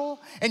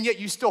spiritual, and yet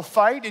you still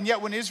fight, and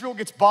yet when Israel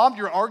gets bombed,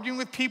 you're arguing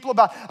with people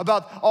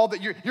about all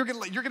that. You're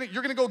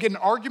gonna go get in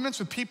arguments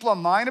with people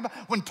online about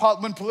when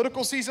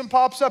political season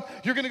pops up.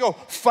 You're gonna go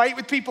fight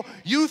with people.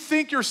 You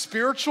think you're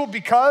spiritual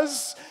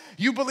because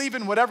you believe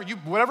in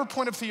whatever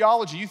point of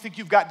theology you think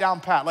you've got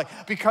down pat,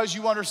 because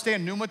you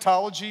understand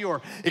pneumatology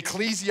or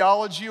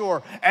ecclesiology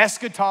or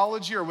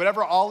eschatology or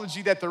whatever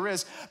ology that there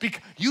is.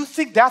 You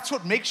think that's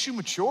what makes you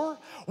mature?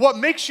 What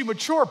makes you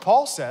mature,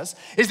 Paul says,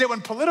 is that when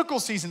political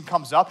season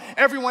comes up,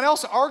 everyone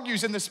else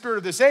argues in the spirit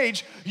of this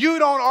age. You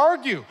don't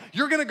argue.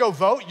 You're gonna go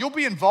vote, you'll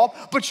be involved,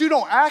 but you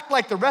don't act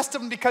like the rest of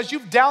them because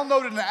you've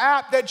downloaded an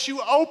app that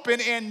you open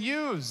and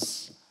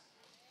use.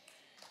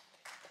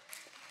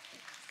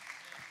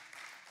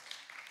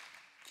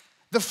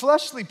 The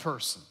fleshly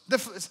person,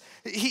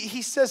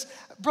 he says,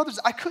 brothers,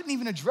 I couldn't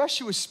even address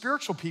you as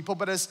spiritual people,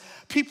 but as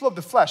people of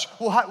the flesh.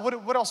 Well,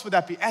 what else would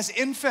that be? As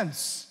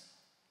infants.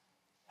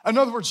 In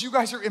other words, you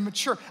guys are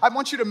immature. I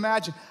want you to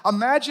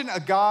imagine a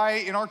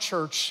guy in our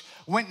church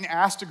went and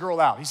asked a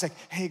girl out. He's like,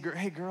 hey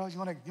girl, you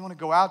wanna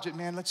go out?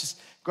 Man, let's just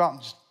go out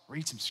and just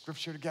read some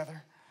scripture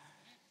together.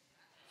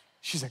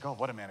 She's like, oh,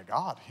 what a man of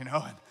God, And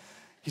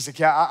he's like,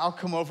 yeah, I'll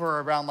come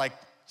over around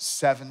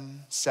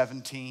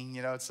 17,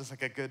 it's just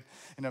a good,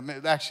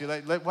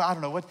 actually, well, I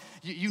don't know, what,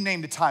 you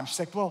name the time. She's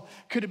like, well,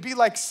 could it be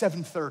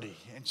 7:30?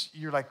 And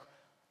you're like,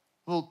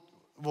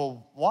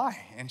 well, why?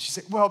 And she's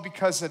like, well,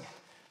 because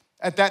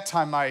at that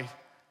time,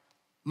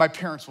 my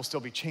parents will still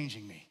be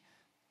changing me.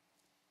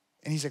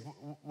 And he's like,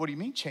 what do you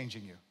mean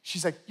changing you?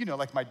 She's like,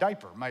 my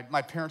diaper.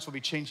 My parents will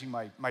be changing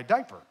my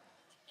diaper.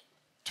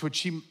 To which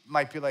she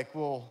might be like,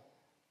 well,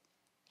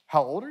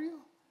 how old are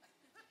you?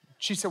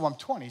 She said, well, I'm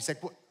 20. He's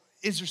like, well,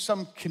 is there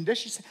some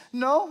condition?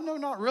 No,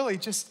 not really.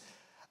 Just,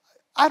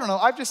 I don't know.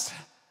 I've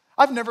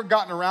I've never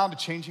gotten around to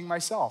changing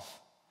myself.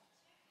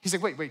 He's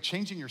like, wait,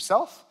 changing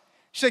yourself?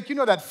 She's like, you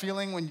know that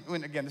feeling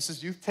when again, this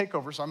is youth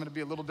takeover, so I'm gonna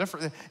be a little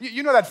different.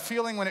 You know that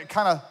feeling when it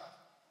kind of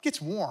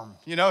gets warm,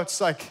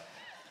 it's like,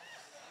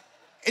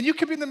 and you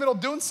could be in the middle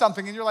doing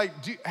something and you're like,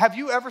 have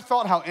you ever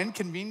thought how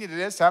inconvenient it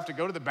is to have to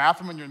go to the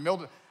bathroom when you're in the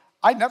middle?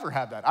 I never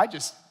had that.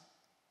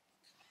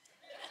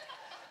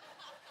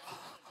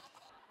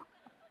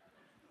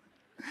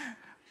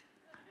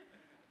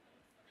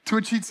 To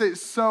which he'd say,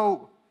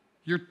 so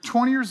you're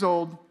 20 years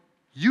old,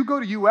 you go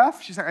to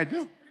UF? She's like, I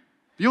do.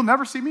 You'll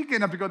never see me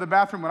getting up to go to the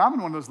bathroom when I'm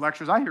in one of those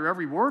lectures. I hear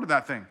every word of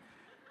that thing.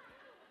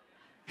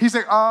 He's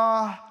like,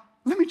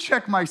 let me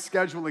check my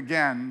schedule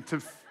again.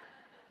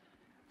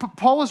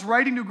 Paul is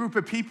writing to a group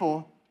of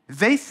people.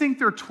 They think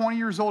they're 20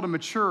 years old and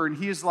mature, and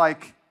he is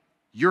like,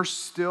 you're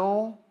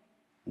still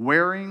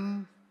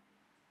wearing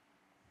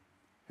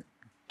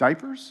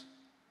diapers?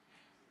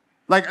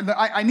 Like,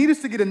 I need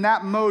us to get in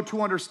that mode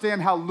to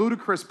understand how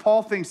ludicrous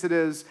Paul thinks it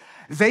is.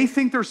 They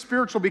think they're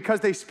spiritual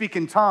because they speak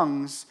in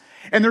tongues,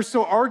 and they're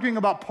still arguing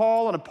about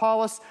Paul and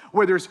Apollos,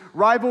 where there's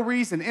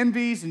rivalries and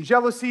envies and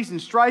jealousies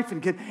and strife,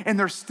 and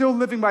they're still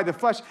living by the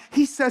flesh.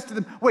 He says to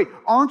them, wait,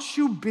 aren't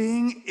you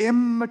being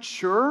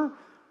immature?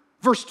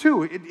 Verse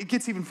 2, it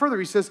gets even further.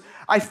 He says,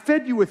 I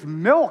fed you with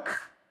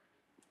milk.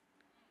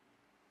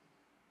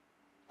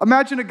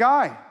 Imagine a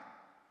guy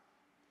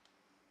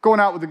going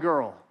out with a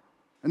girl,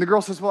 and the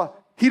girl says, well,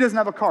 he doesn't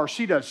have a car,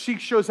 she does. She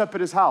shows up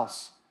at his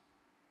house,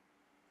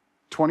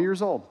 20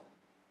 years old.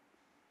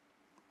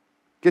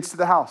 Gets to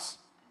the house,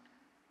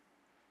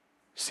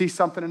 sees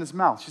something in his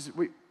mouth. She says,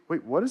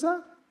 wait, what is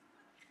that?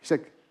 He's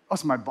like, oh,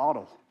 it's my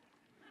bottle.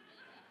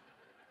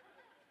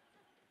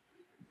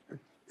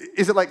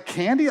 Is it like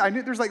candy? I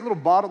knew there's like little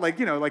bottle,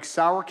 like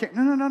sour candy.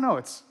 No,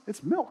 it's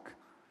milk.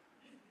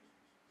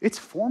 It's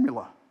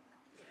formula.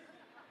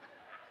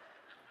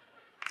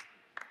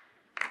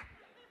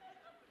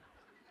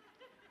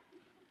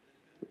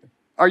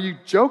 Are you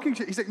joking?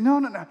 He's like,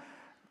 no.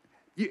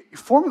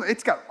 Formula,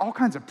 it's got all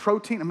kinds of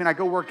protein. I mean, I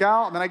go work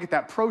out, and then I get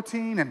that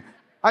protein, and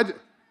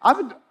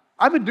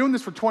I've been doing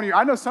this for 20 years.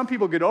 I know some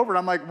people get over it.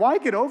 I'm like, why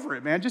get over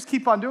it, man? Just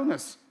keep on doing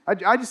this.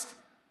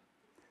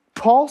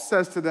 Paul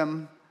says to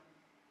them,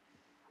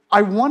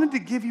 I wanted to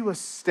give you a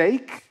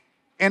steak,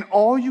 and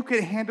all you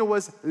could handle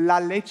was la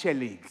leche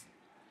league.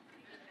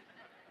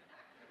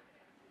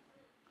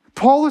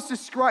 Paul is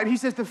described, he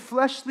says the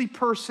fleshly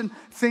person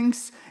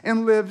thinks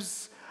and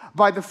lives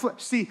by the flesh.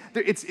 See,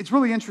 it's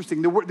really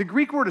interesting. The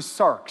Greek word is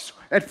sarx.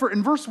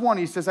 In verse 1,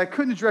 he says, I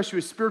couldn't address you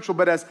as spiritual,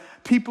 but as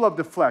people of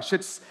the flesh.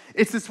 It's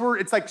this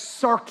word, it's like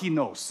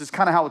sarkinos, is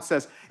kind of how it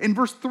says. In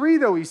verse 3,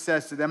 though, he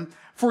says to them,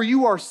 for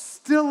you are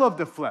still of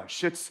the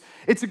flesh. It's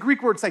a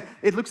Greek word,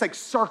 it looks like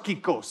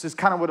sarkikos, is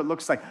kind of what it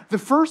looks like. The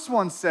first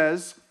one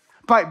says,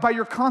 by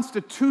your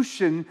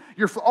constitution,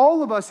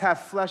 all of us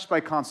have flesh by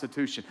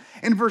constitution.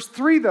 In verse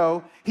 3,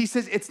 though, he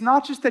says it's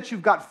not just that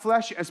you've got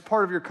flesh as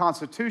part of your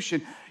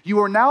constitution, you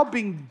are now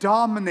being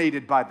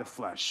dominated by the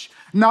flesh.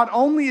 Not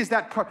only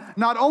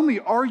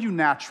are you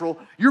natural,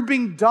 you're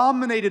being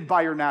dominated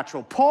by your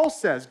natural. Paul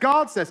says,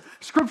 God says,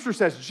 Scripture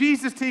says,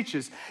 Jesus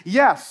teaches,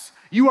 yes,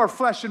 you are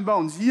flesh and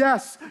bones.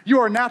 Yes,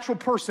 you are a natural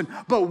person.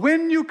 But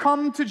when you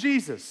come to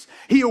Jesus,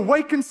 He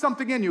awakens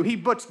something in you. He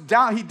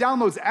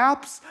downloads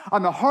apps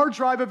on the hard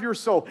drive of your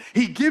soul.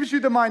 He gives you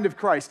the mind of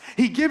Christ.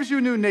 He gives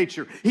you new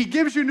nature. He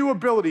gives you new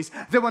abilities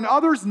that when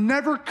others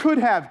never could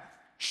have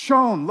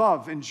shown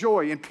love and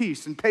joy and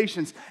peace and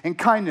patience and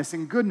kindness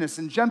and goodness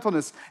and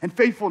gentleness and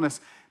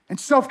faithfulness and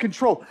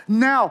self-control.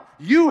 Now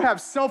you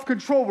have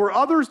self-control where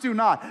others do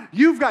not.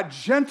 You've got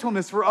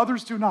gentleness where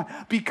others do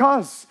not,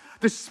 because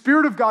the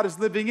Spirit of God is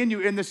living in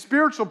you, and the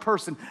spiritual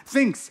person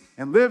thinks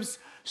and lives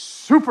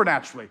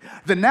supernaturally.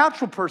 The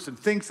natural person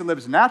thinks and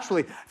lives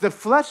naturally. The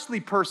fleshly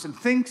person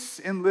thinks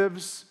and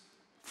lives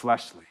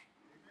fleshly.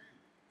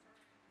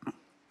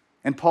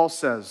 And Paul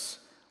says,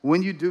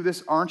 when you do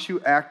this, aren't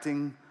you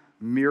acting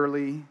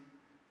merely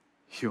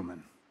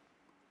human?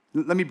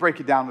 Let me break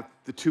it down with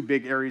the two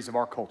big areas of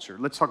our culture.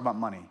 Let's talk about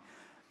money.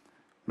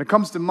 When it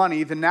comes to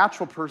money, the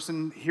natural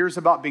person hears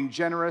about being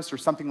generous or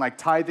something like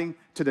tithing.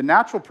 To the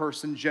natural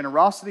person,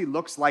 generosity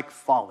looks like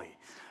folly.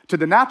 To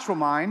the natural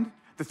mind,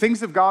 the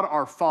things of God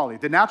are folly.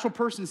 The natural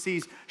person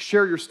sees,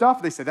 share your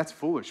stuff. They say, that's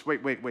foolish.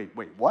 Wait,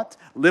 what?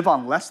 Live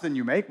on less than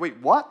you make? Wait,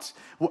 what?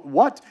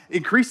 What?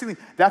 Increasingly,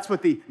 that's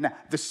what the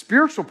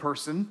spiritual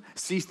person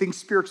sees things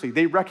spiritually.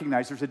 They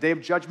recognize there's a day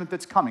of judgment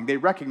that's coming. They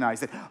recognize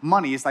that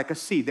money is like a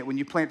seed, that when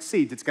you plant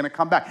seeds, it's going to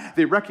come back.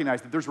 They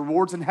recognize that there's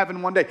rewards in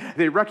heaven one day.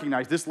 They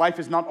recognize this life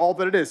is not all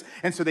that it is.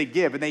 And so they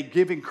give, and they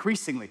give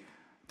increasingly.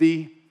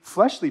 The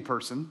fleshly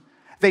person,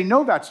 they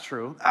know that's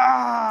true.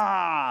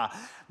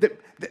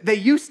 They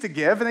used to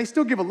give, and they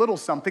still give a little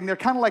something. They're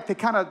kind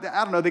of,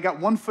 I don't know, they got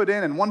 1 foot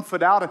in and 1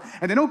 foot out,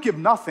 and they don't give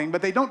nothing,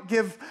 but they don't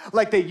give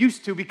like they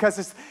used to,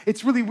 because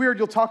it's really weird.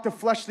 You'll talk to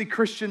fleshly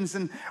Christians,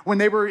 and when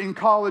they were in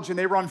college and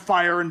they were on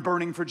fire and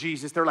burning for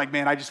Jesus, they're like,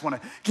 man, I just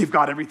want to give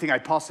God everything I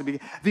possibly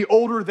can. The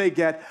older they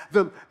get,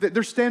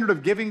 their standard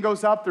of giving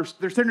goes up,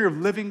 their standard of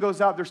living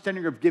goes up, their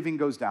standard of giving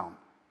goes down.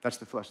 That's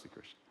the fleshly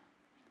Christian.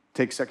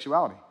 Take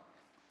sexuality.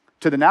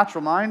 To the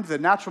natural mind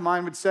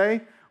would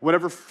say,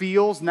 whatever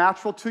feels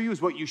natural to you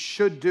is what you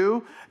should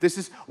do. This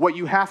is what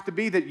you have to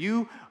be, that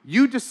you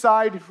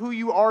decide who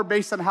you are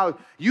based on how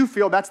you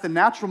feel. That's the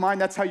natural mind.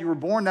 That's how you were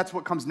born. That's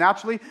what comes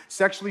naturally,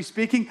 sexually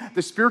speaking.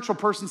 The spiritual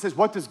person says,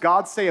 what does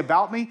God say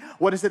about me?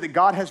 What is it that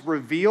God has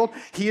revealed?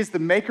 He is the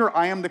maker.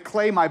 I am the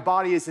clay. My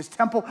body is his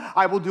temple.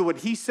 I will do what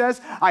he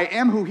says. I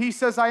am who he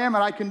says I am,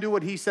 and I can do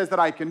what he says that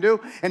I can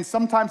do. And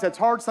sometimes that's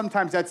hard.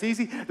 Sometimes that's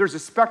easy. There's a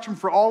spectrum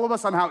for all of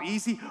us on how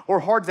easy or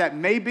hard that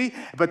may be.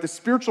 But the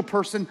spiritual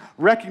person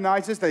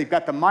recognizes that they've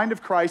got the mind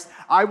of Christ.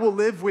 I will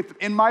live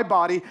within my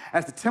body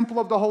as the temple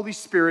of the Holy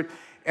Spirit,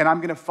 and I'm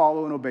going to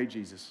follow and obey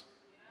Jesus.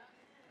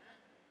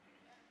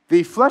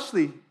 The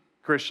fleshly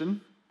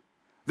Christian,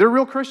 they're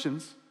real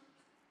Christians,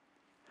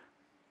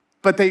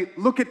 but they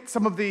look at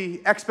some of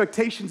the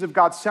expectations of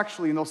God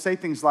sexually, and they'll say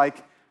things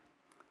like,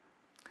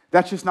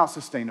 that's just not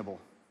sustainable.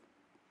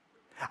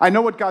 I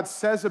know what God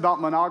says about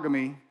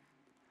monogamy,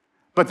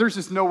 but there's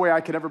just no way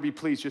I could ever be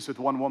pleased just with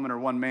one woman or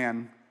one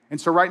man. And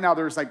so right now,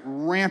 there's like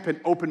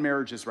rampant open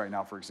marriages right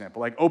now, for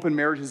example. Like open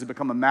marriages have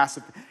become a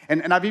massive,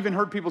 and I've even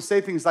heard people say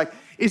things like,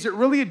 is it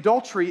really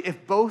adultery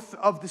if both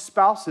of the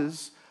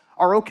spouses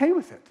are okay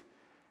with it?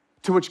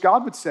 To which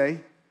God would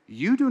say,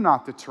 you do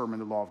not determine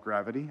the law of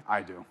gravity,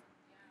 I do.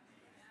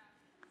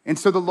 And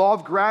so the law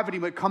of gravity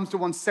when it comes to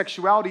one's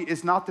sexuality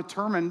is not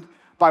determined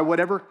by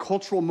whatever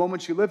cultural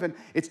moments you live in.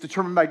 It's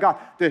determined by God.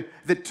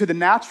 To the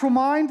natural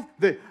mind,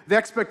 the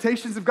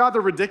expectations of God,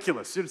 they're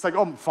ridiculous. It's like,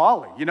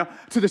 folly,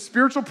 To the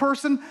spiritual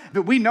person,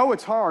 that we know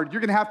it's hard.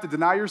 You're going to have to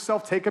deny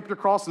yourself, take up your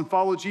cross, and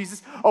follow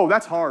Jesus. Oh,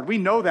 that's hard. We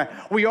know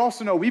that. We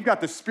also know we've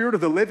got the Spirit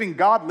of the living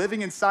God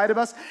living inside of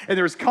us, and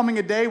there's coming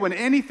a day when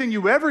anything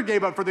you ever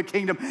gave up for the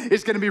kingdom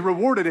is going to be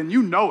rewarded, and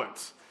you know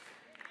it.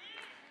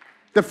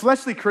 The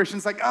fleshly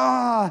Christian's like,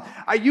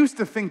 I used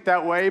to think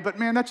that way, but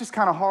man, that's just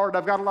kind of hard.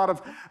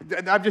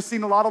 I've just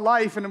seen a lot of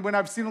life, and when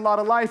I've seen a lot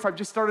of life, I've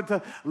just started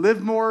to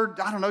live more,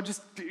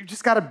 you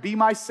just got to be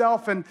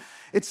myself, and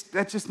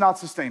that's just not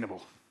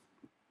sustainable.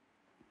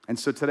 And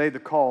so today the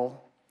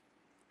call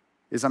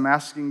is I'm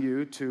asking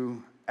you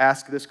to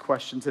ask this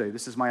question today.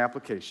 This is my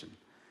application.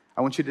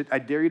 I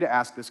dare you to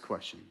ask this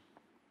question.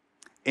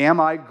 Am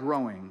I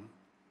growing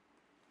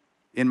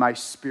in my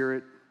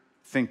spirit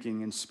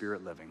thinking and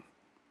spirit living?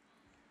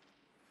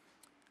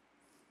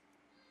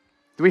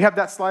 Do we have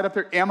that slide up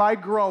there? Am I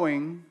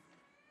growing?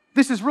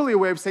 This is really a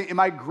way of saying, am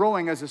I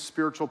growing as a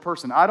spiritual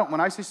person? When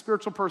I say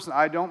spiritual person,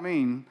 I don't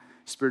mean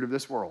spirit of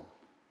this world.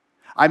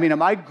 I mean,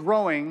 am I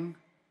growing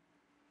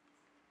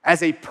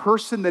as a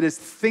person that is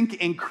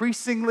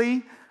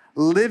increasingly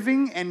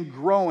living and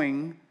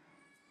growing,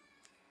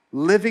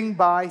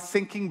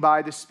 thinking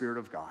by the Spirit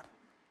of God?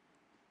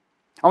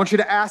 I want you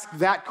to ask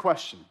that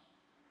question.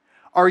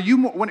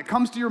 When it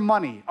comes to your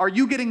money, are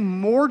you getting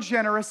more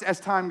generous as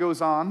time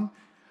goes on?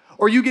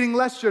 Or are you getting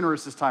less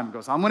generous as time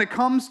goes on? When it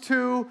comes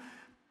to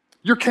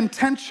your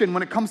contention,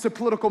 when it comes to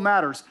political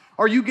matters,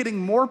 are you getting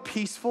more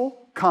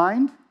peaceful,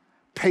 kind,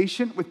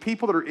 patient with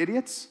people that are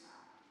idiots?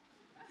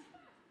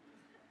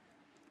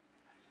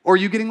 Or are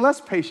you getting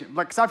less patient?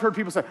 Because I've heard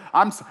people say,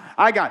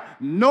 I got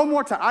no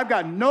more time. I've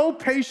got no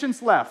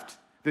patience left.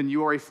 Then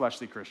you are a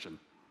fleshly Christian.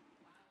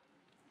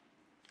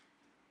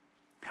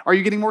 Are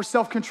you getting more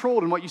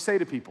self-controlled in what you say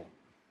to people?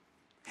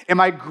 Am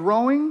I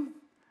growing?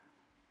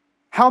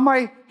 How am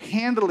I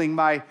handling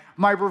my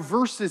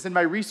reverses and my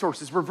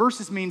resources?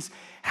 Reverses means,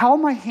 how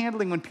am I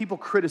handling when people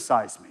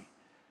criticize me?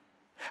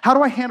 How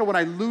do I handle when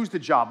I lose the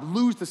job,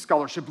 lose the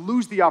scholarship,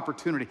 lose the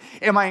opportunity?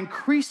 Am I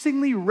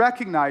increasingly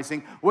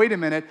recognizing, wait a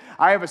minute,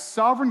 I have a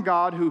sovereign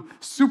God who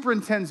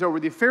superintends over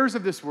the affairs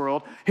of this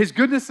world. His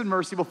goodness and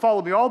mercy will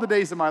follow me all the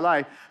days of my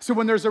life. So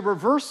when there's a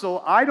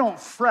reversal, I don't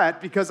fret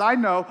because I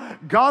know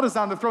God is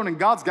on the throne and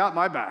God's got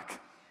my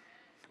back.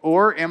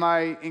 Or am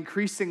I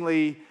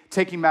increasingly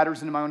taking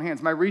matters into my own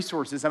hands? My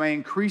resources, am I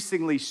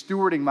increasingly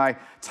stewarding my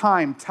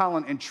time,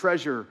 talent, and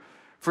treasure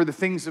for the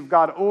things of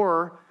God?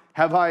 Or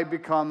have I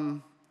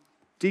become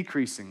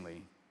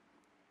decreasingly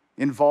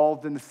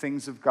involved in the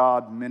things of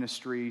God,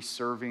 ministry,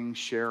 serving,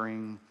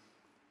 sharing,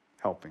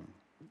 helping?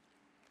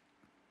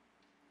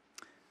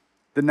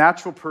 The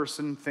natural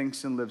person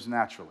thinks and lives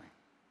naturally.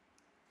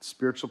 The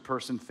spiritual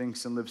person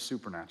thinks and lives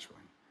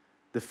supernaturally.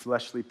 The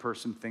fleshly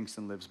person thinks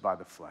and lives by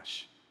the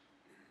flesh.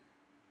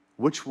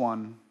 Which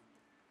one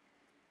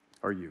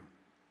are you?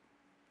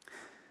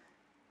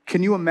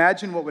 Can you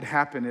imagine what would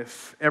happen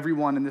if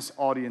everyone in this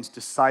audience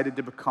decided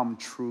to become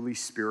truly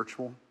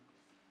spiritual?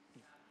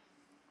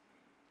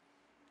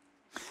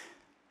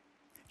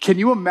 Can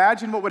you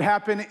imagine what would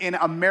happen in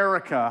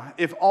America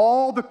if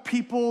all the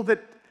people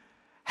that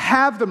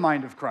have the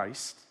mind of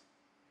Christ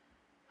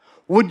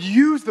would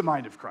use the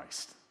mind of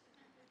Christ?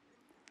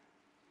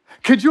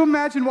 Could you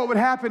imagine what would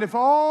happen if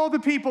all the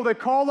people that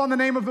call on the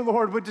name of the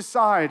Lord would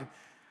decide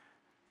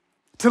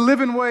to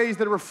live in ways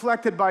that are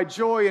reflected by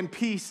joy and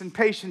peace and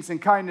patience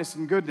and kindness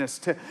and goodness,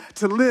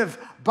 to live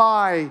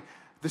by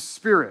the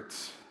Spirit?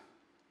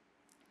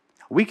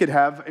 We could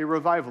have a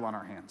revival on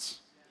our hands.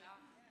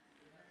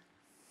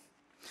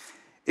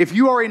 If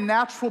you are a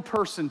natural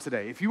person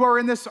today, if you are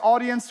in this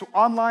audience,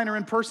 online or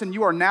in person,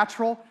 you are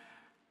natural,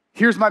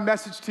 here's my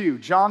message to you.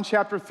 John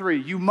chapter 3,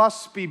 you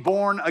must be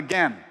born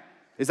again.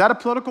 Is that a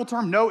political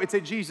term? No, it's a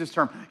Jesus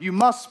term. You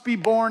must be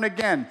born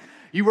again.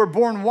 You were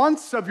born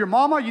once of your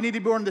mama, you need to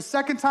be born the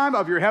second time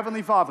of your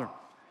heavenly Father.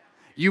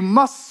 You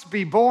must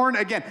be born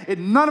again.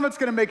 None of it's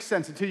gonna make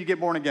sense until you get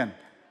born again.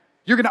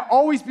 You're gonna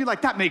always be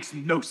like, that makes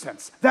no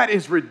sense. That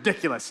is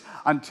ridiculous.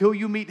 Until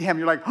you meet him,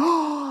 you're like,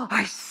 oh,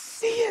 I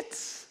see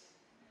it.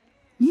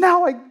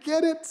 Now I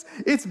get it.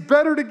 It's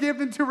better to give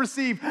than to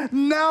receive.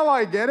 Now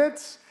I get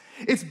it.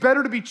 It's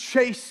better to be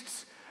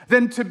chaste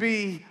than to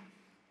be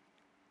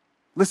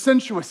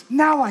licentious.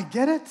 Now I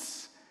get it.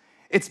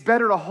 It's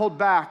better to hold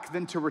back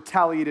than to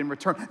retaliate in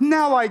return.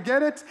 Now I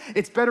get it.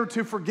 It's better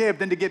to forgive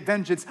than to get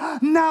vengeance.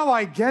 Now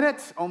I get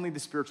it. Only the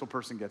spiritual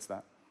person gets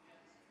that.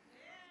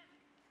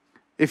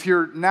 If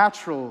you're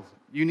natural,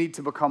 you need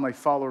to become a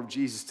follower of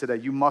Jesus today.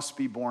 You must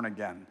be born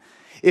again.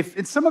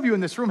 And some of you in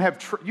this room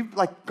you've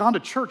gone to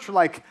church, you're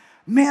like,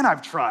 man,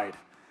 I've tried.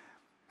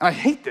 And I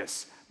hate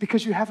this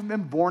because you haven't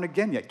been born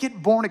again yet.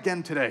 Get born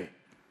again today.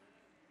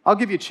 I'll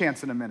give you a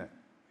chance in a minute.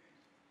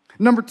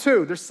 Number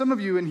 2, there's some of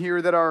you in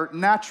here that are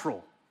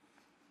natural.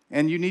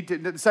 And you need to,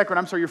 the second one,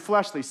 I'm sorry, you're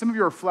fleshly. Some of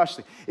you are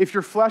fleshly. If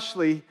you're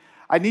fleshly,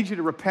 I need you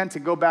to repent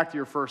and go back to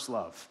your first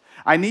love.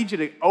 I need you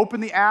to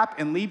open the app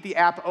and leave the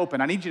app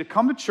open. I need you to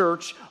come to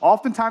church.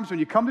 Oftentimes when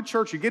you come to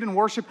church, you get in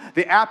worship,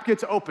 the app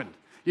gets opened.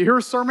 You hear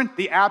a sermon,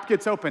 the app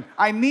gets open.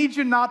 I need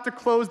you not to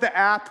close the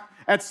app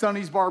at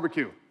Sonny's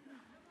Barbecue.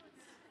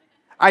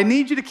 I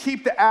need you to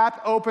keep the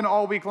app open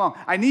all week long.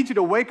 I need you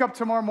to wake up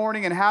tomorrow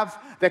morning and have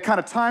that kind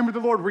of time with the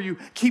Lord where you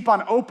keep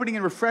on opening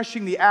and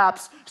refreshing the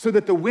apps so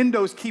that the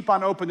windows keep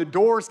on open, the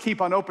doors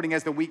keep on opening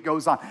as the week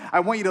goes on.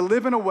 I want you to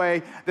live in a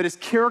way that is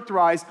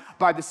characterized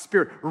by the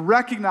Spirit.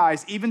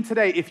 Recognize, even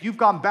today, if you've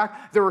gone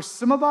back, there are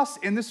some of us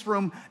in this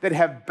room that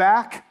have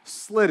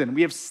backslidden.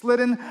 We have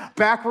slidden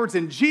backwards,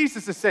 and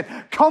Jesus has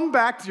said, come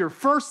back to your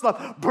first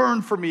love,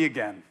 burn for me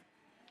again.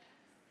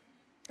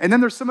 And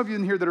then there's some of you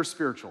in here that are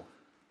spiritual.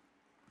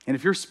 And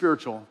if you're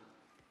spiritual,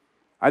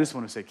 I just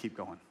want to say, keep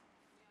going.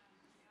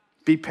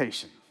 Be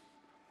patient.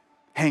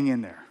 Hang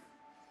in there.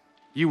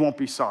 You won't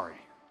be sorry.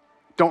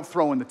 Don't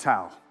throw in the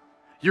towel.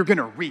 You're going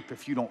to reap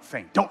if you don't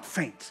faint. Don't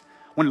faint.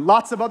 When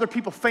lots of other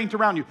people faint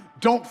around you,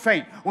 don't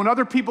faint. When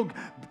other people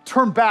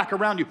turn back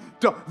around you,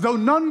 though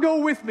none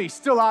go with me,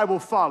 still I will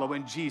follow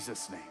in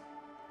Jesus' name.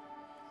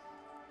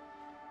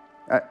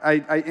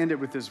 I end it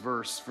with this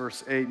verse,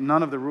 verse 8.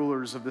 None of the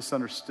rulers of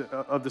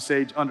this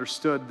age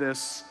understood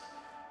this.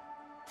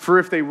 For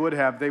if they would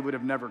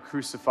have never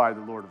crucified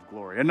the Lord of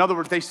glory. In other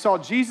words, they saw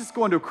Jesus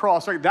going to a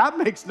cross. Right? That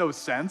makes no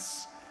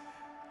sense.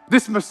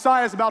 This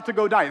Messiah is about to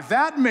go die.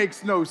 That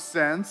makes no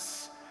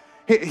sense.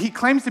 He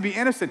claims to be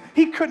innocent.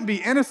 He couldn't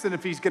be innocent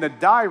if he's going to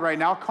die right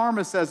now.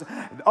 Karma says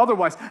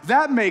otherwise.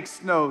 That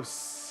makes no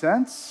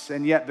sense.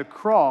 And yet the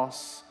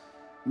cross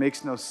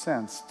makes no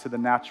sense to the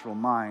natural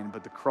mind,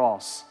 but the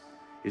cross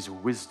is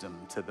wisdom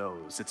to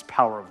those. It's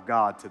power of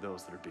God to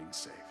those that are being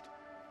saved.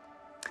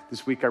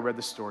 This week I read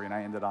the story, and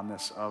I ended on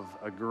this, of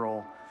a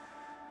girl,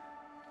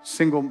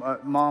 single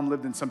mom,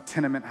 lived in some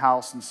tenement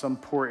house in some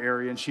poor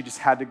area, and she just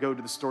had to go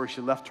to the store.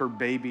 She left her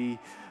baby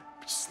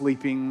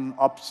sleeping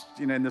up,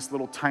 in this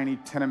little tiny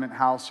tenement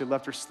house. She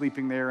left her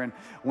sleeping there, and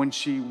when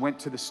she went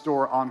to the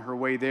store on her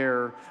way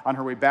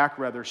back,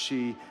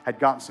 she had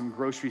gotten some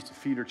groceries to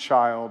feed her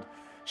child.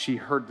 She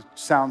heard the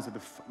sounds of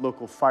the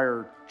local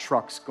fire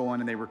trucks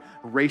going, and they were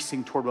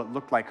racing toward what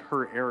looked like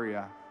her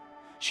area.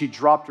 She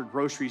dropped her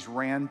groceries,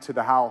 ran to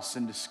the house,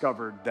 and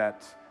discovered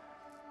that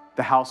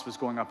the house was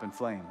going up in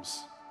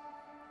flames.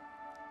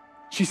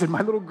 She said,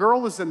 my little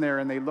girl is in there.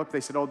 And they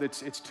said, oh,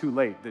 it's too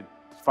late. The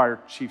fire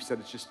chief said,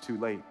 it's just too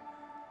late.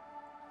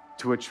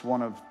 To which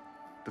one of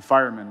the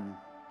firemen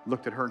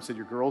looked at her and said,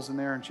 your girl's in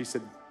there? And she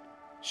said,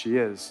 she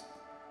is.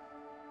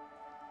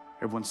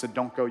 Everyone said,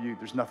 don't go,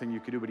 there's nothing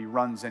you can do. But he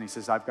runs in, he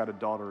says, I've got a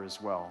daughter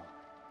as well,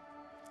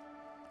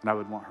 and I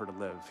would want her to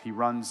live. He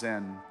runs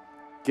in,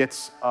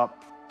 gets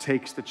up,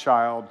 takes the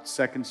child,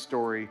 second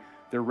story,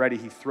 they're ready.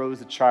 He throws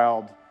the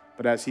child,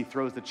 but as he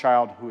throws the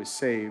child who is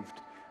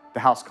saved,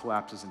 the house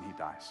collapses and he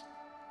dies.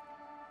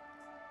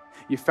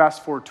 You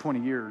fast forward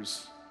 20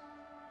 years,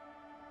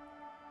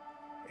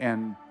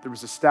 and there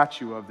was a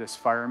statue of this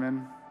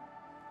fireman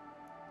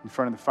in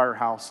front of the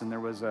firehouse, and there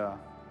was a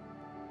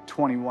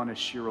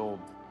 21-ish-year-old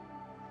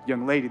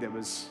young lady that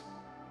was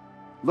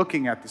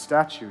looking at the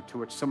statue, to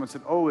which someone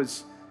said, oh,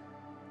 is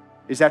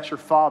that your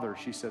father?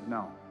 She said,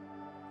 no.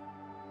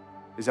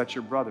 Is that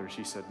your brother?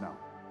 She said, no.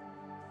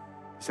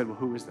 He said, well,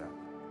 who is that?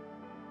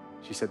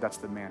 She said, that's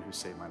the man who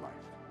saved my life.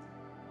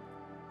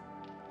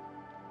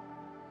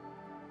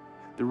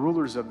 The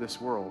rulers of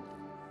this world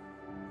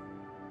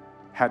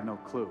had no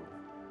clue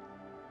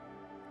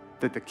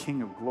that the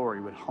King of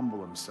Glory would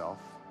humble himself,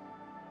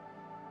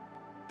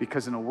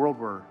 because in a world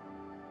where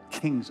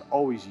kings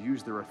always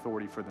use their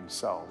authority for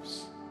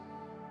themselves,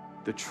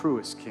 the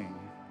truest king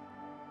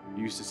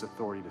used his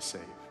authority to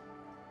save.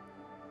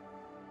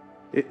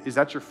 Is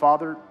that your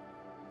father?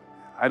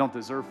 I don't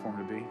deserve for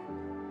him to be.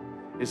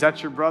 Is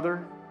that your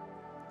brother?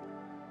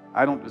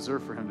 I don't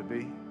deserve for him to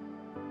be.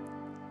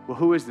 Well,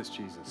 who is this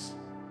Jesus?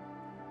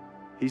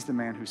 He's the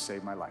man who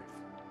saved my life.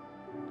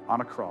 On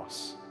a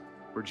cross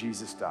where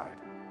Jesus died,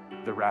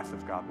 the wrath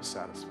of God was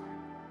satisfied.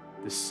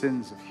 The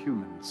sins of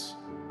humans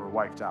were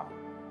wiped out.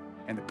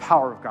 And the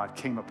power of God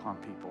came upon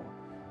people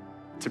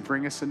to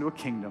bring us into a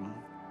kingdom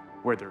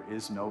where there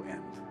is no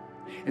end.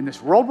 In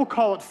this world, we'll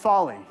call it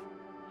folly,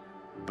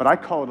 but I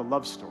call it a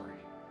love story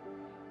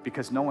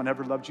because no one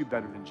ever loved you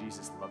better than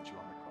Jesus loved you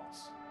on the cross.